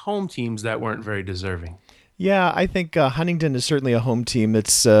home teams that weren't very deserving. Yeah, I think Huntington is certainly a home team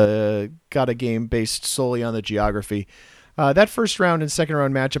that's got a game based solely on the geography. That first round and second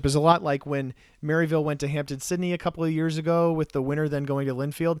round matchup is a lot like when Maryville went to Hampton-Sydney a couple of years ago, with the winner then going to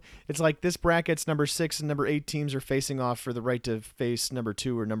Linfield. It's like this bracket's number 6 and number 8 teams are facing off for the right to face number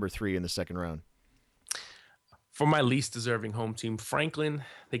 2 or number 3 in the second round. For my least deserving home team, Franklin,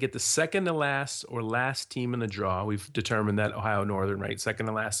 they get the second to last or last team in the draw. We've determined that Ohio Northern, right? Second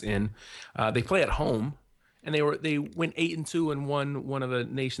to last in. They play at home, and they went 8-2 and won one of the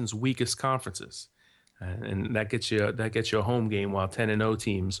nation's weakest conferences. And that gets you a home game, while 10-0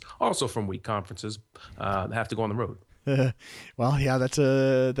 teams, also from weak conferences, have to go on the road. Well, yeah, that's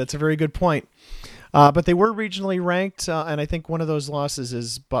a very good point. But they were regionally ranked, and I think one of those losses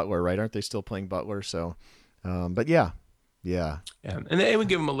is Butler, right? Aren't they still playing Butler? So, but yeah. And they would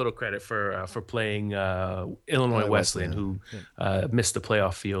give them a little credit for playing Illinois Wesleyan, who missed the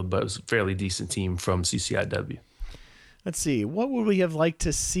playoff field, but was a fairly decent team from CCIW. Let's see. What would we have liked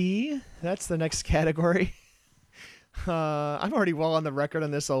to see? That's the next category. I'm already well on the record on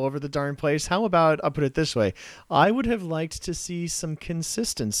this all over the darn place. How about, I'll put it this way. I would have liked to see some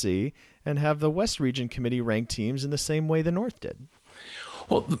consistency and have the West Region Committee rank teams in the same way the North did.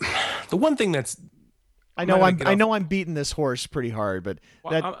 Well, the one thing that's... I know I'm beating this horse pretty hard, but...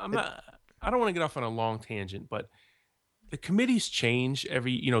 I don't want to get off on a long tangent, but... The committees change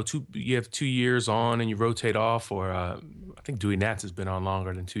every, you have 2 years on and you rotate off, or I think Dewey Nats has been on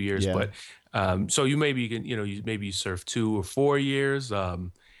longer than 2 years, but so you serve 2 or 4 years,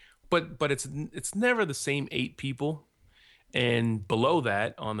 but it's never the same 8 people, and below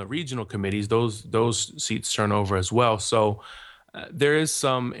that on the regional committees, those seats turn over as well. So there is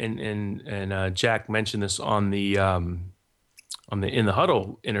some, and Jack mentioned this in the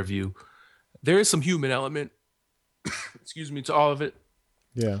huddle interview. There is some human element. Excuse me, to all of it.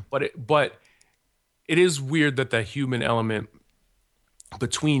 Yeah. But it is weird that the human element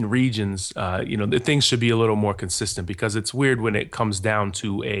between regions, the things should be a little more consistent, because it's weird when it comes down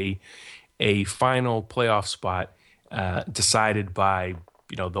to a final playoff spot decided by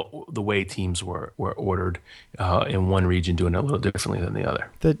the way teams were ordered in one region doing it a little differently than the other.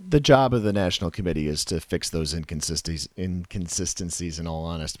 The job of the national committee is to fix those inconsistencies in all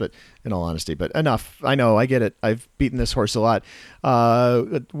honesty. But enough. I know, I get it. I've beaten this horse a lot.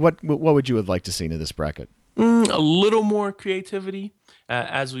 What would you have liked to see in this bracket? A little more creativity.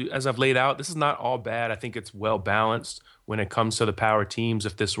 As I've laid out, this is not all bad. I think it's well balanced when it comes to the power teams.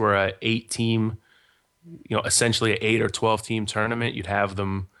 If this were a 8-team, essentially an 8 or 12 team tournament, you have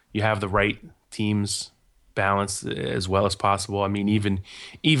the right teams balanced as well as possible. I mean,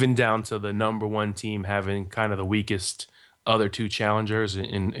 even down to the number one team having kind of the weakest other two challengers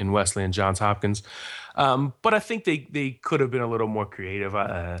in Wesley and Johns Hopkins. But I think they could have been a little more creative.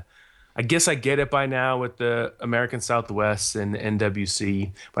 I guess I get it by now with the American Southwest and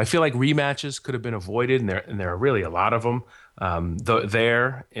NWC, but I feel like rematches could have been avoided, and there are really a lot of them.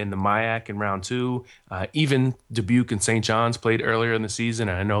 There in the MIAC in round 2, even Dubuque and St. John's played earlier in the season,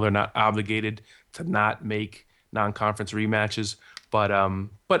 and I know they're not obligated to not make non-conference rematches, but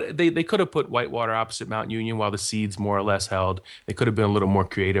they could have put Whitewater opposite Mount Union while the seeds more or less held. They could have been a little more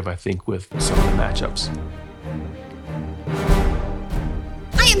creative, I think, with some of the matchups.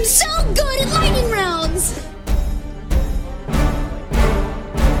 I am so good at lightning rounds!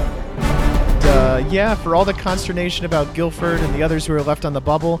 Yeah, for all the consternation about Guilford and the others who were left on the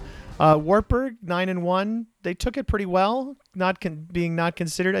bubble, Wartburg 9-1, they took it pretty well. Being not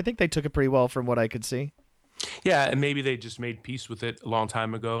considered, I think they took it pretty well from what I could see. Yeah, and maybe they just made peace with it a long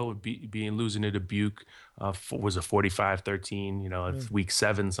time ago. Losing to Dubuque was a 45-13, it's week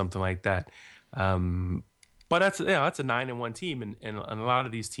 7, something like that. But that's a 9-1 team, and a lot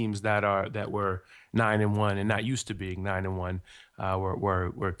of these teams that were 9-1 and not used to being 9-1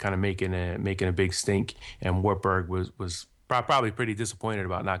 were kind of making a big stink, and Wartburg was probably pretty disappointed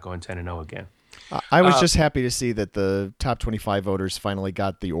about not going 10-0 again. I was just happy to see that the top 25 voters finally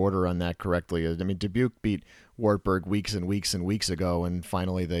got the order on that correctly. I mean, Dubuque beat Wartburg weeks and weeks and weeks ago, and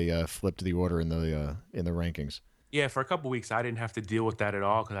finally they flipped the order in the rankings. Yeah, for a couple of weeks I didn't have to deal with that at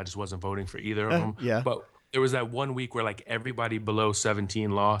all because I just wasn't voting for either of them. Yeah, but there was that one week where like everybody below 17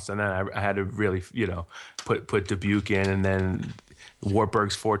 lost, and then I had to really put Dubuque in, and then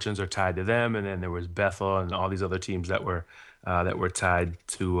Wartburg's fortunes are tied to them, and then there was Bethel and all these other teams that were tied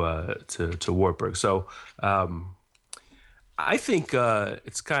to Wartburg. So I think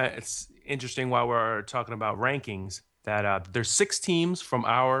it's interesting while we're talking about rankings that there's 6 teams from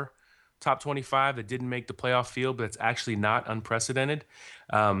our top 25 that didn't make the playoff field, but it's actually not unprecedented.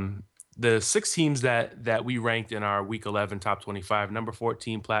 The 6 teams that we ranked in our Week 11 top 25: number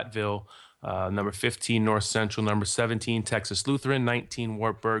 14 Platteville, number 15 North Central, number 17 Texas Lutheran, 19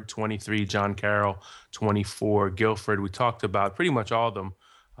 Wartburg, 23 John Carroll, 24 Guilford. We talked about pretty much all of them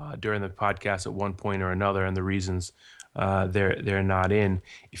during the podcast at one point or another, and the reasons they're not in.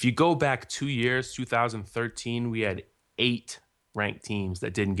 If you go back 2 years, 2013, we had 8 ranked teams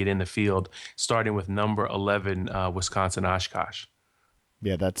that didn't get in the field, starting with number 11 Wisconsin Oshkosh.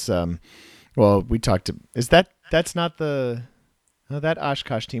 Yeah, that's well, we talked to that's not the that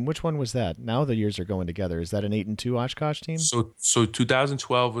Oshkosh team. Which one was that? Now the years are going together. Is that an 8-2 Oshkosh team? So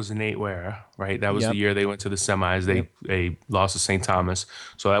 2012 was an 8-wear, right? That was the year they went to the semis. They lost to St. Thomas.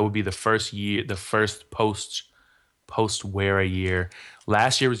 So that would be the first year, the first post-Wera year.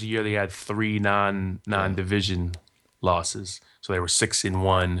 Last year was the year they had 3 non-division losses. So they were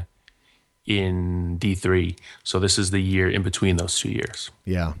 6-1 in D3. So this is the year in between those 2 years.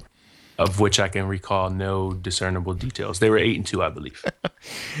 Yeah. Of which I can recall no discernible details. They were 8-2, I believe.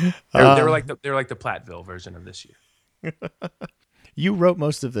 They were like the Platteville version of this year. You wrote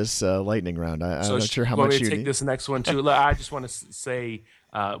most of this lightning round. I'm not sure how much you take this next one too. I just want to say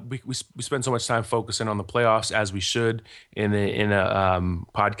we spend so much time focusing on the playoffs, as we should in a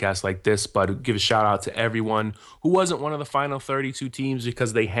podcast like this. But give a shout out to everyone who wasn't one of the final 32 teams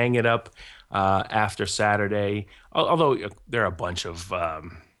because they hang it up after Saturday. Although there are a bunch of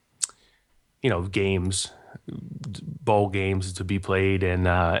games, bowl games to be played and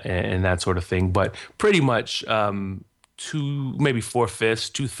that sort of thing. But pretty much 4/5,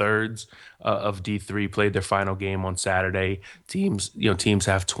 2/3 of D3 played their final game on Saturday. Teams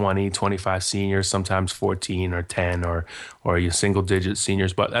have 20, 25 seniors, sometimes 14 or 10 or single digit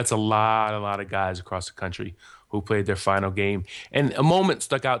seniors. But that's a lot of guys across the country who played their final game. And a moment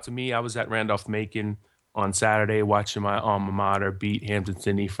stuck out to me. I was at Randolph-Macon on Saturday watching my alma mater beat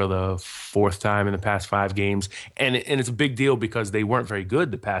Hampton-Sydney for the 4th time in the past 5 games. And it's a big deal because they weren't very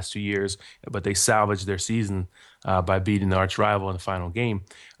good the past 2 years, but they salvaged their season by beating the arch rival in the final game.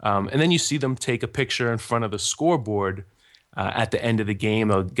 And then you see them take a picture in front of the scoreboard at the end of the game.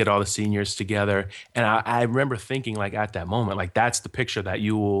 They'll get all the seniors together. And I remember thinking, like, at that moment, like, that's the picture that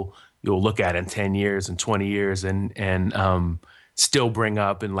you'll look at in 10 years and 20 years and still bring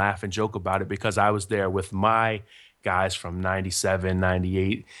up and laugh and joke about it, because I was there with my guys from 97,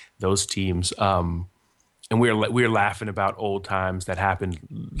 98, those teams. And we were laughing about old times that happened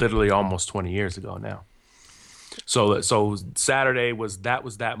literally almost 20 years ago now. So Saturday was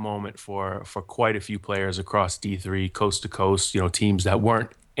that moment for quite a few players across D3, coast to coast, teams that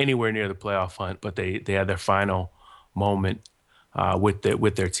weren't anywhere near the playoff hunt, but they had their final moment with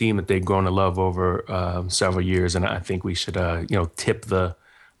their team that they've grown to love over several years, and I think we should tip the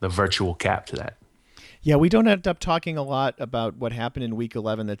virtual cap to that. Yeah, we don't end up talking a lot about what happened in Week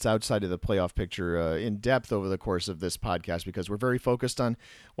 11 that's outside of the playoff picture in depth over the course of this podcast because we're very focused on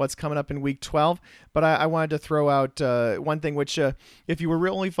what's coming up in Week 12. But I wanted to throw out one thing, which if you were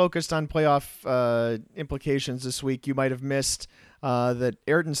really focused on playoff implications this week, you might have missed that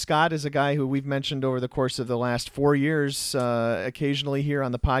Ayrton Scott is a guy who we've mentioned over the course of the last 4 years occasionally here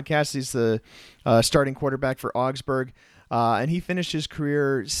on the podcast. He's the starting quarterback for Augsburg. And he finished his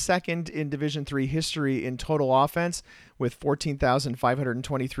career second in Division III history in total offense with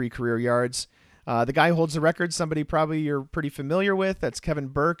 14,523 career yards. The guy holds the record, somebody probably you're pretty familiar with. That's Kevin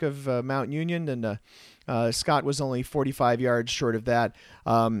Burke of Mount Union, and Scott was only 45 yards short of that.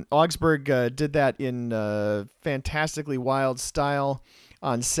 Augsburg did that in fantastically wild style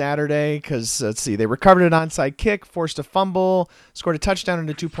on Saturday because, let's see, they recovered an onside kick, forced a fumble, scored a touchdown and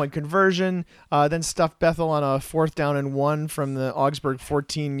a 2-point conversion, then stuffed Bethel on a 4th down and 1 from the Augsburg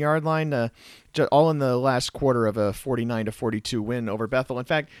 14-yard line, all in the last quarter of a 49-42 win over Bethel. In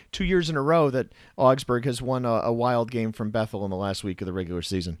fact, 2 years in a row that Augsburg has won a wild game from Bethel in the last week of the regular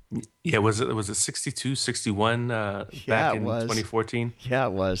season. Yeah, was it 62-61 back in 2014? Yeah,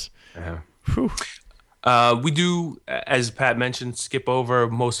 it was. Whew. We do, as Pat mentioned, skip over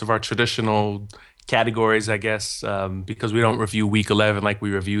most of our traditional categories, I guess, because we don't review Week 11 like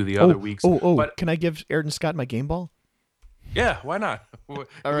we review the other weeks. But can I give Ayrton Scott my game ball? Yeah, why not?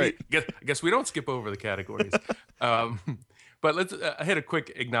 All right. I guess we don't skip over the categories. But let's hit a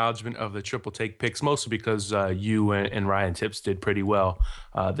quick acknowledgement of the triple take picks, mostly because you and Ryan Tips did pretty well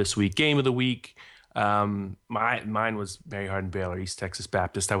this week. Game of the week. Mine was Mary Hardin Baylor, East Texas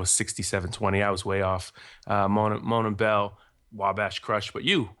Baptist. That was 67-20. I was way off. Mona Bell, Wabash Crush. But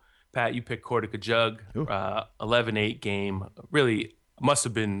you, Pat, you picked Corsica Jug, 11-8 game. Really must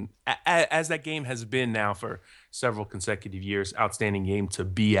have been, as that game has been now for several consecutive years, outstanding game to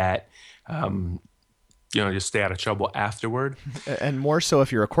be at. Just stay out of trouble afterward. And more so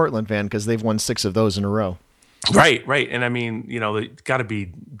if you're a Cortland fan because they've won 6 of those in a row. Right. And I mean, they got to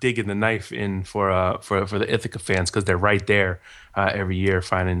be digging the knife in for the Ithaca fans because they're right there every year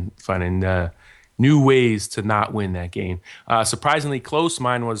finding new ways to not win that game. Surprisingly close.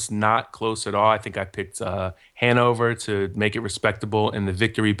 Mine was not close at all. I think I picked Hanover to make it respectable in the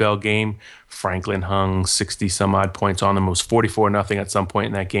Victory Bell game. Franklin hung 60 some odd points on them. It was 44-0 at some point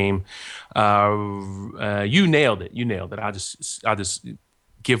in that game. You nailed it. I'll just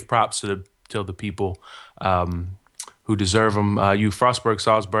give props to the people who deserve them. Frostburg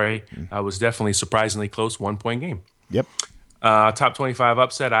Salisbury was definitely surprisingly close 1-point game. Yep. Top 25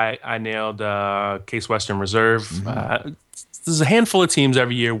 upset. I nailed Case Western Reserve. There's a handful of teams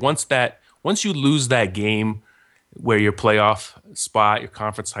every year. Once you lose that game where your playoff spot, your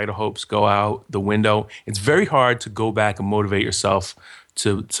conference title hopes go out the window, it's very hard to go back and motivate yourself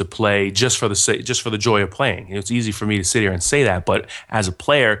to play just for the joy of playing. It's easy for me to sit here and say that, but as a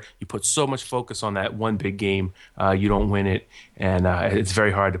player, you put so much focus on that one big game, you don't win it, and it's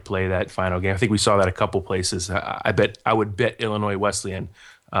very hard to play that final game. I think we saw that a couple places. I would bet Illinois Wesleyan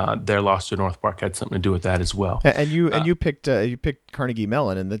their loss to North Park had something to do with that as well. And you picked Carnegie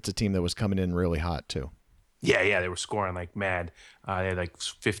Mellon, and that's a team that was coming in really hot too. Yeah, they were scoring like mad. They had like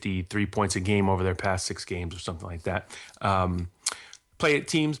 53 points a game over their past 6 games or something like that.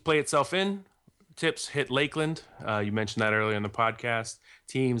 Teams play itself in. Tips hit Lakeland. You mentioned that earlier in the podcast.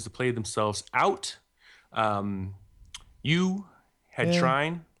 Teams that played themselves out. You had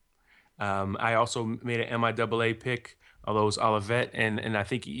Trine. I also made an MIAA pick, although it was Olivet, and I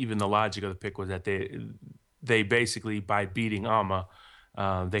think even the logic of the pick was that they basically, by beating Alma,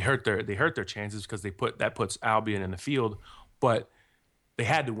 they hurt their chances because that puts Albion in the field, but they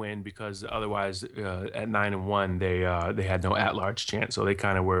had to win because otherwise at 9-1 they had no at-large chance, so they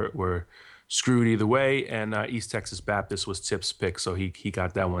kind of were screwed either way. And East Texas Baptist was Tip's pick, so he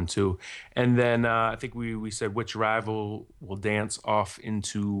got that one too. And then I think we said which rival will dance off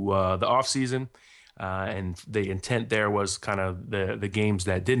into the off season. And the intent there was kind of the games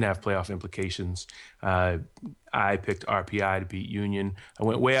that didn't have playoff implications. I picked RPI to beat Union. I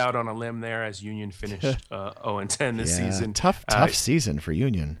went way out on a limb there as Union finished 0-10 this season. Tough season for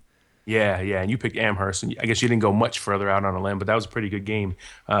Union. Yeah, and you picked Amherst, and I guess you didn't go much further out on a limb, but that was a pretty good game,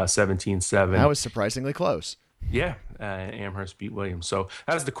 17-7. That was surprisingly close. Yeah, Amherst beat Williams. So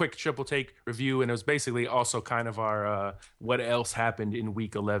that was the quick triple take review, and it was basically also kind of our what else happened in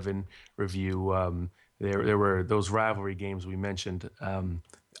Week 11 review. There were those rivalry games we mentioned.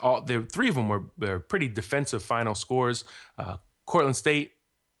 The 3 of them were pretty defensive final scores. Cortland State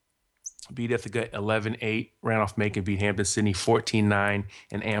beat Ithaca 11-8. Randolph-Macon beat Hampton-Sydney 14-9,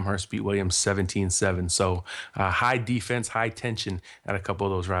 and Amherst beat Williams 17-7. So high defense, high tension at a couple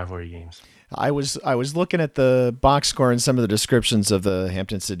of those rivalry games. I was looking at the box score and some of the descriptions of the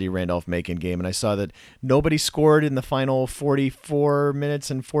Hampton-Sydney Randolph-Macon game, and I saw that nobody scored in the final 44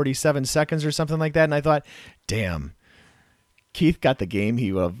 minutes and 47 seconds or something like that, and I thought, damn, Keith got the game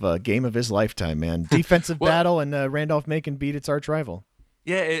game of his lifetime, man. Defensive battle, and Randolph-Macon beat its arch rival.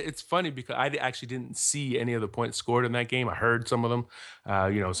 Yeah, it's funny because I actually didn't see any of the points scored in that game. I heard some of them.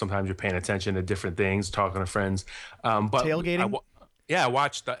 Sometimes you're paying attention to different things, talking to friends. But tailgating? I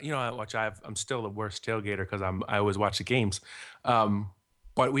watched. I'm still the worst tailgater because I always watch the games.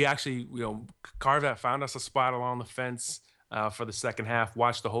 But we actually, Carvet found us a spot along the fence for the second half.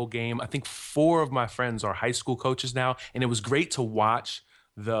 Watched the whole game. I think 4 of my friends are high school coaches now, and it was great to watch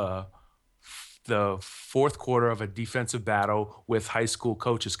the fourth quarter of a defensive battle with high school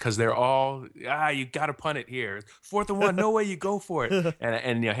coaches because they're all, you got to punt it here. 4th and 1, no way, you go for it.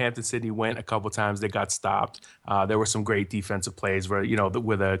 And Hampton-Sydney went a couple times. They got stopped. There were some great defensive plays where,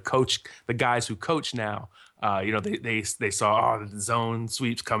 with a coach, the guys who coach now, they saw, the zone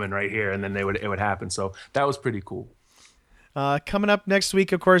sweeps coming right here, and then it would happen. So that was pretty cool. Coming up next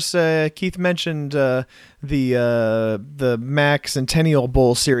week, of course, Keith mentioned the MAC Centennial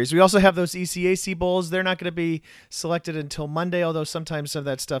Bowl series. We also have those ECAC Bowls. They're not going to be selected until Monday, although sometimes some of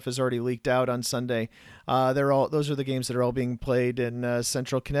that stuff is already leaked out on Sunday. Those are the games that are all being played in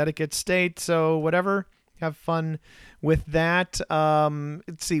Central Connecticut State. So whatever, have fun with that.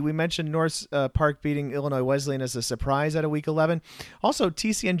 Let's see. We mentioned North Park beating Illinois Wesleyan as a surprise out of Week 11. Also,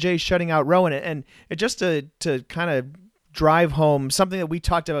 TCNJ shutting out Rowan, and it just to kind of drive home something that we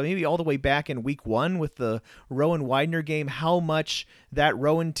talked about maybe all the way back in Week 1 with the Rowan Widener game, how much that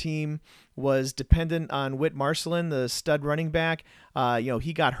Rowan team was dependent on Whit Marcelin, the stud running back.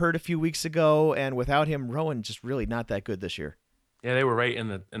 He got hurt a few weeks ago, and without him, Rowan just really not that good this year. Yeah, they were right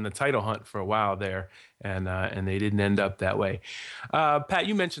in the title hunt for a while there, and they didn't end up that way. Pat,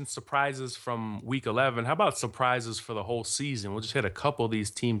 you mentioned surprises from Week 11. How about surprises for the whole season? We'll just hit a couple of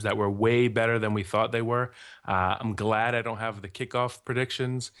these teams that were way better than we thought they were. I'm glad I don't have the kickoff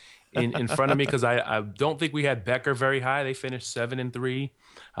predictions in front of me because I don't think we had Becker very high. They finished 7-3.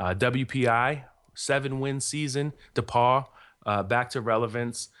 WPI 7-win season. DePaul back to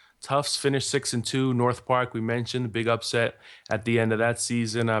relevance. Tufts finished 6-2. North Park, we mentioned, the big upset at the end of that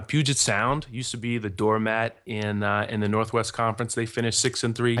season. Puget Sound used to be the doormat in the Northwest Conference. They finished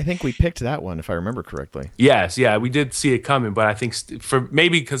 6-3. I think we picked that one, if I remember correctly. Yes, yeah, we did see it coming, but I think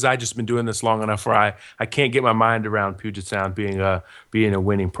maybe because I just been doing this long enough where I can't get my mind around Puget Sound being a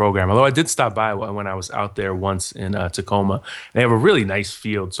winning program. Although I did stop by when I was out there once in Tacoma. They have a really nice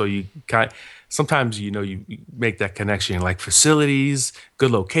field, so you sometimes, you make that connection, like facilities,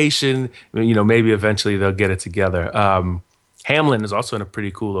 good location, maybe eventually they'll get it together. Hamlin is also in a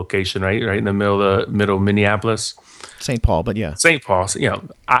pretty cool location, right in the middle of Minneapolis. St. Paul, but yeah. St. Paul,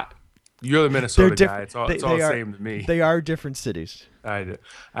 you're the Minnesota guy. It's all the same to me. They are different cities. I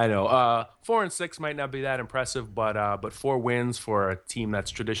know. 4-6 might not be that impressive, but 4 wins for a team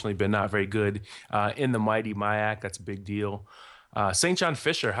that's traditionally been not very good in the mighty MIAC. That's a big deal. St. John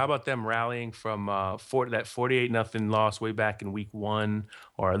Fisher, how about them rallying from that 48-0 loss way back in Week 1,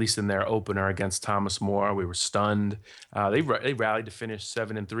 or at least in their opener against Thomas More? We were stunned. They rallied to finish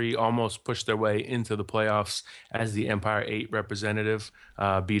 7-3, almost pushed their way into the playoffs as the Empire 8 representative.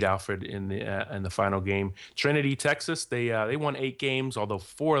 Beat Alfred in the final game. Trinity, Texas, they won 8 games, although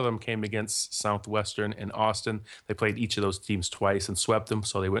 4 of them came against Southwestern and Austin. They played each of those teams twice and swept them,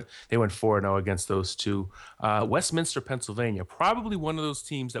 so they went 4-0 against those 2. Westminster, Pennsylvania, probably one of those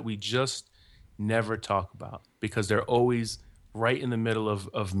teams that we just never talk about because they're always right in the middle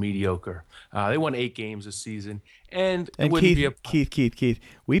of mediocre. They won 8 games this season, and it wouldn't be a Keith.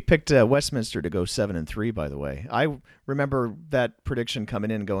 We picked Westminster to go 7-3. By the way, I remember that prediction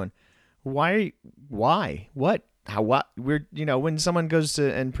coming in, going, "Why? What? How? What? We're when someone goes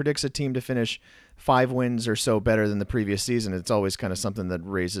to and predicts a team to finish 5 wins or so better than the previous season, it's always kind of something that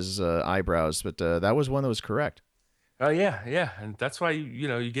raises eyebrows. But that was one that was correct." Oh yeah, and that's why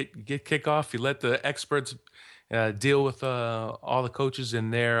you get kickoff. You let the experts deal with all the coaches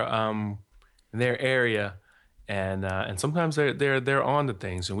in their area, and sometimes they're on to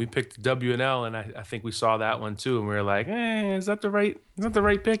things. And we picked WNL, and I think we saw that one too, and we were like, is that the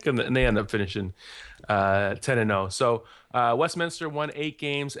right pick? And they end up finishing 10-0. So Westminster won 8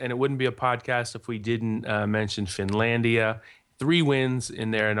 games, and it wouldn't be a podcast if we didn't mention Finlandia. 3 wins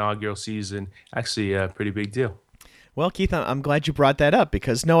in their inaugural season. Actually, a pretty big deal. Well, Keith, I'm glad you brought that up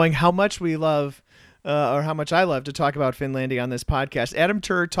because knowing how much we love or how much I love to talk about Finlandia on this podcast. Adam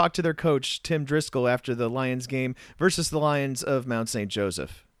Turr talked to their coach, Tim Driscoll, after the Lions game versus the Lions of Mount St.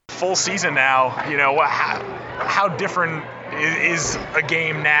 Joseph. Full season now, how different is a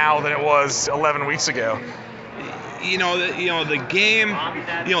game now than it was 11 weeks ago? The game,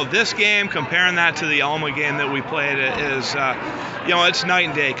 this game, comparing that to the Alma game that we played is, it's night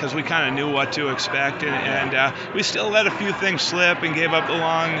and day because we kind of knew what to expect, and we still let a few things slip and gave up the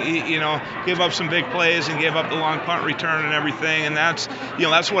long, gave up some big plays and gave up the long punt return and everything, and that's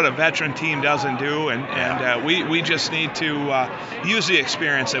what a veteran team doesn't do, and we just need to use the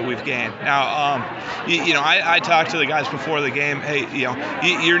experience that we've gained. Now, I talked to the guys before the game. Hey,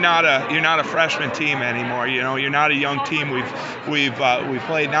 you're not a freshman team anymore. You're not a young team. We've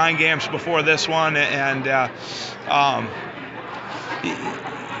played 9 games before this one, and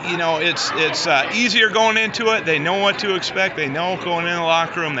it's easier going into it. They know what to expect. They know going in the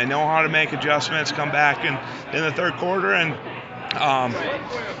locker room. They know how to make adjustments. Come back in the third quarter, and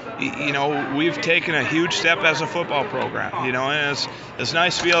we've taken a huge step as a football program. And it's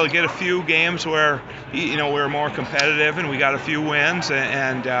nice to be able to get a few games where we're more competitive and we got a few wins,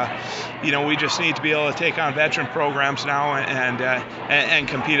 and we just need to be able to take on veteran programs now and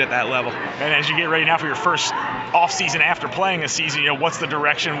compete at that level. And as you get ready now for your first off season after playing a season, what's the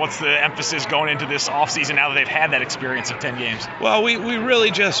direction? What's the emphasis going into this off season now that they've had that experience of 10 games? Well, we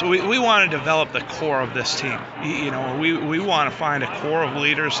really just we want to develop the core of this team. We want to find a core of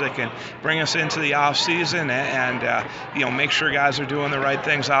leaders that can bring us into the off season and make sure guys are doing the right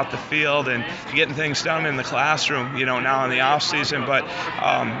things out the field and getting things done in the classroom. Now in the off season, but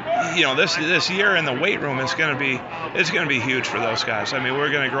this year in the weight room is going to be huge for those guys. I mean,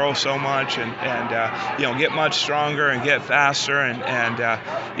 we're going to grow so much and get much stronger and get faster and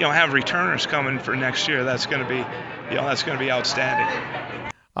have returners coming for next year. That's going to be outstanding.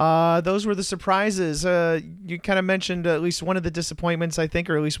 Those were the surprises. You kind of mentioned at least one of the disappointments, I think,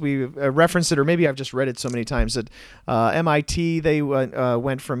 or at least we referenced it, or maybe I've just read it so many times that MIT, they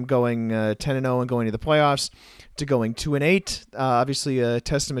went from going 10-0 and going to the playoffs to going 2-8. Obviously, a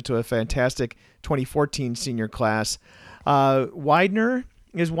testament to a fantastic 2014 senior class. Widener.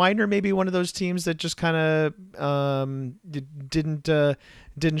 Is Widener maybe one of those teams that just kind of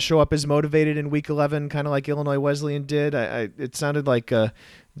didn't show up as motivated in Week 11, kind of like Illinois Wesleyan did? It sounded like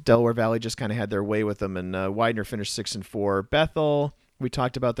Delaware Valley just kind of had their way with them, and Widener finished 6-4. Bethel, we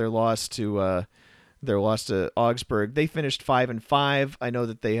talked about their loss to Augsburg. They finished 5-5. I know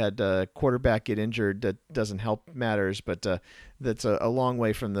that they had a quarterback get injured. That doesn't help matters, but that's a long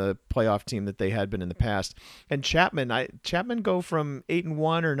way from the playoff team that they had been in the past. And Chapman go from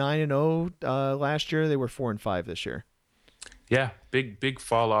 8-1 or 9-0 last year. They were 4-5 this year. Yeah, big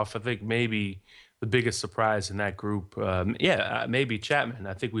fall off. I think maybe the biggest surprise in that group. Maybe Chapman.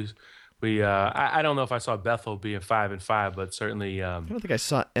 I think I don't know if I saw Bethel being 5-5, but certainly. I don't think I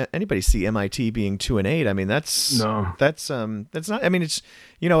saw anybody see MIT being 2-8. I mean, that's not. I mean, it's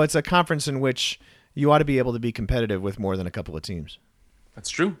it's a conference in which you ought to be able to be competitive with more than a couple of teams. That's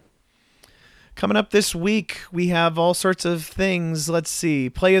true. Coming up this week, we have all sorts of things. Let's see.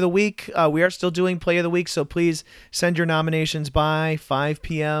 Play of the Week. We are still doing Play of the Week, so please send your nominations by 5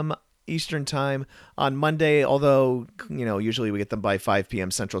 p.m. Eastern Time on Monday, although, usually we get them by 5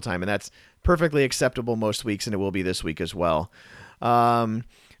 p.m. Central Time, and that's perfectly acceptable most weeks, and it will be this week as well.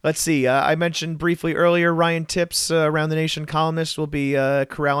 Let's see. I mentioned briefly earlier, Ryan Tipps, Around the Nation columnist, will be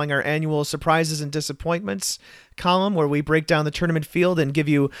corralling our annual Surprises and Disappointments column, where we break down the tournament field and give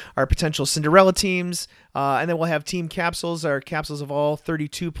you our potential Cinderella teams. And then we'll have team capsules, our capsules of all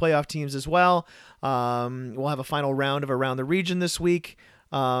 32 playoff teams as well. We'll have a final round of Around the Region this week.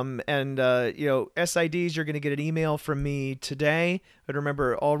 SIDs, you're going to get an email from me today. But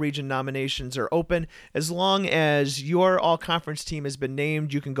remember, all region nominations are open. As long as your all-conference team has been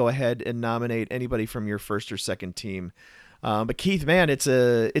named, you can go ahead and nominate anybody from your first or second team. But Keith, man, it's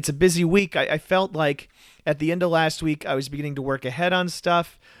a busy week. I felt like at the end of last week, I was beginning to work ahead on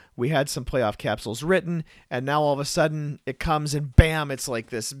stuff. We had some playoff capsules written, and now all of a sudden it comes and bam, it's like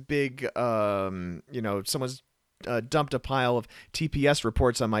this big, someone's dumped a pile of TPS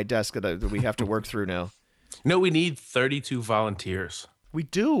reports on my desk that we have to work through now. No, we need 32 volunteers. We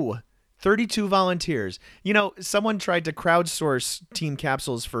do. 32 volunteers. Someone tried to crowdsource team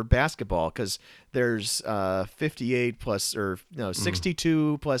capsules for basketball because there's 58 plus,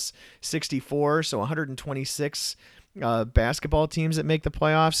 62 plus 64, so 126 basketball teams that make the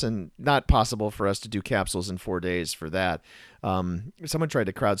playoffs, and not possible for us to do capsules in 4 days for that. Someone tried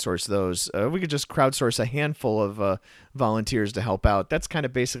to crowdsource those. We could just crowdsource a handful of volunteers to help out. That's kind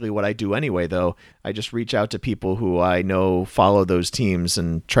of basically what I do anyway, though. I just reach out to people who I know follow those teams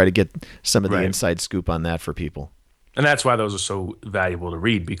and try to get some of the inside scoop on that for people. And that's why those are so valuable to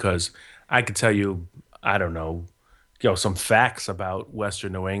read, because I could tell you, I don't know, some facts about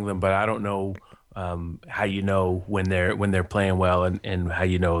Western New England, but I don't know how you know when they're playing well and how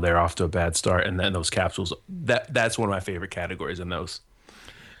you know they're off to a bad start. And then those capsules, that's one of my favorite categories in those.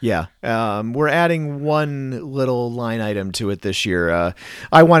 Yeah, we're adding one little line item to it this year.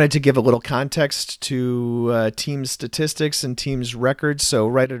 I wanted to give a little context to team statistics and teams' records. So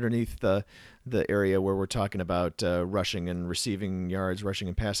right underneath the area where we're talking about rushing and receiving yards, rushing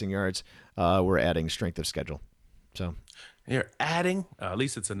and passing yards, we're adding strength of schedule. So you're adding, at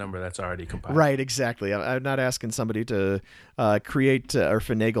least it's a number that's already compiled. Right, exactly. I'm not asking somebody to create or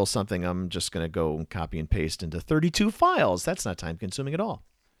finagle something. I'm just going to go copy and paste into 32 files. That's not time consuming at all.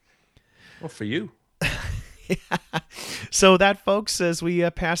 Well, for you. So that, folks, as we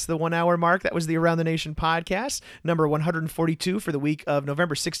pass the 1 hour mark, that was the Around the Nation podcast, number 142 for the week of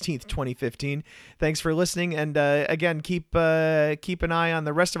November 16th, 2015. Thanks for listening. And again, keep an eye on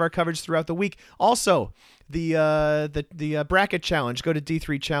the rest of our coverage throughout the week. Also, the bracket challenge, go to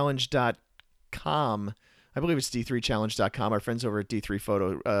d3challenge.com. I believe it's d3challenge.com. Our friends over at D3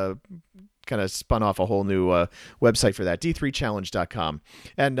 Photo kind of spun off a whole new website for that, d3challenge.com,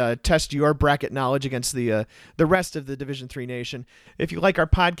 and test your bracket knowledge against the rest of the Division III nation. If you like our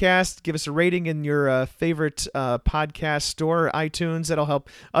podcast, give us a rating in your favorite podcast store, iTunes. That'll help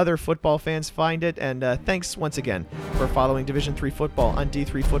other football fans find it. And thanks once again for following Division III football on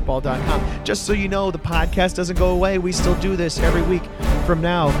d3football.com. Just so you know, the podcast doesn't go away. We still do this every week from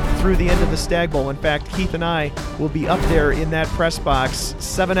now through the end of the Stag Bowl. In fact, Keith and I will be up there in that press box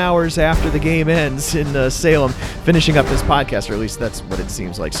 7 hours after the game ends in Salem, finishing up this podcast, or at least that's what it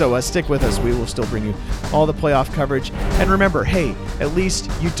seems like. So stick with us. We will still bring you all the playoff coverage. And remember, hey, at least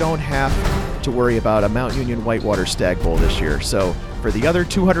you don't have to worry about a Mount Union Whitewater Stag Bowl this year. So for the other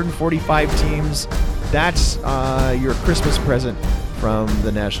 245 teams, that's your Christmas present from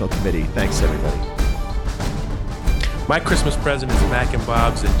the National Committee. Thanks, everybody. My Christmas present is Mac and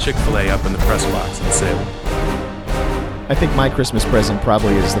Bob's and Chick-fil-A up in the press box in Salem. I think my Christmas present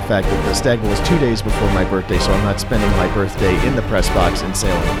probably is the fact that the Stag Bowl is 2 days before my birthday, so I'm not spending my birthday in the press box in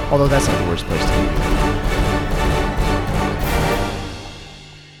Salem, although that's not the worst place to be.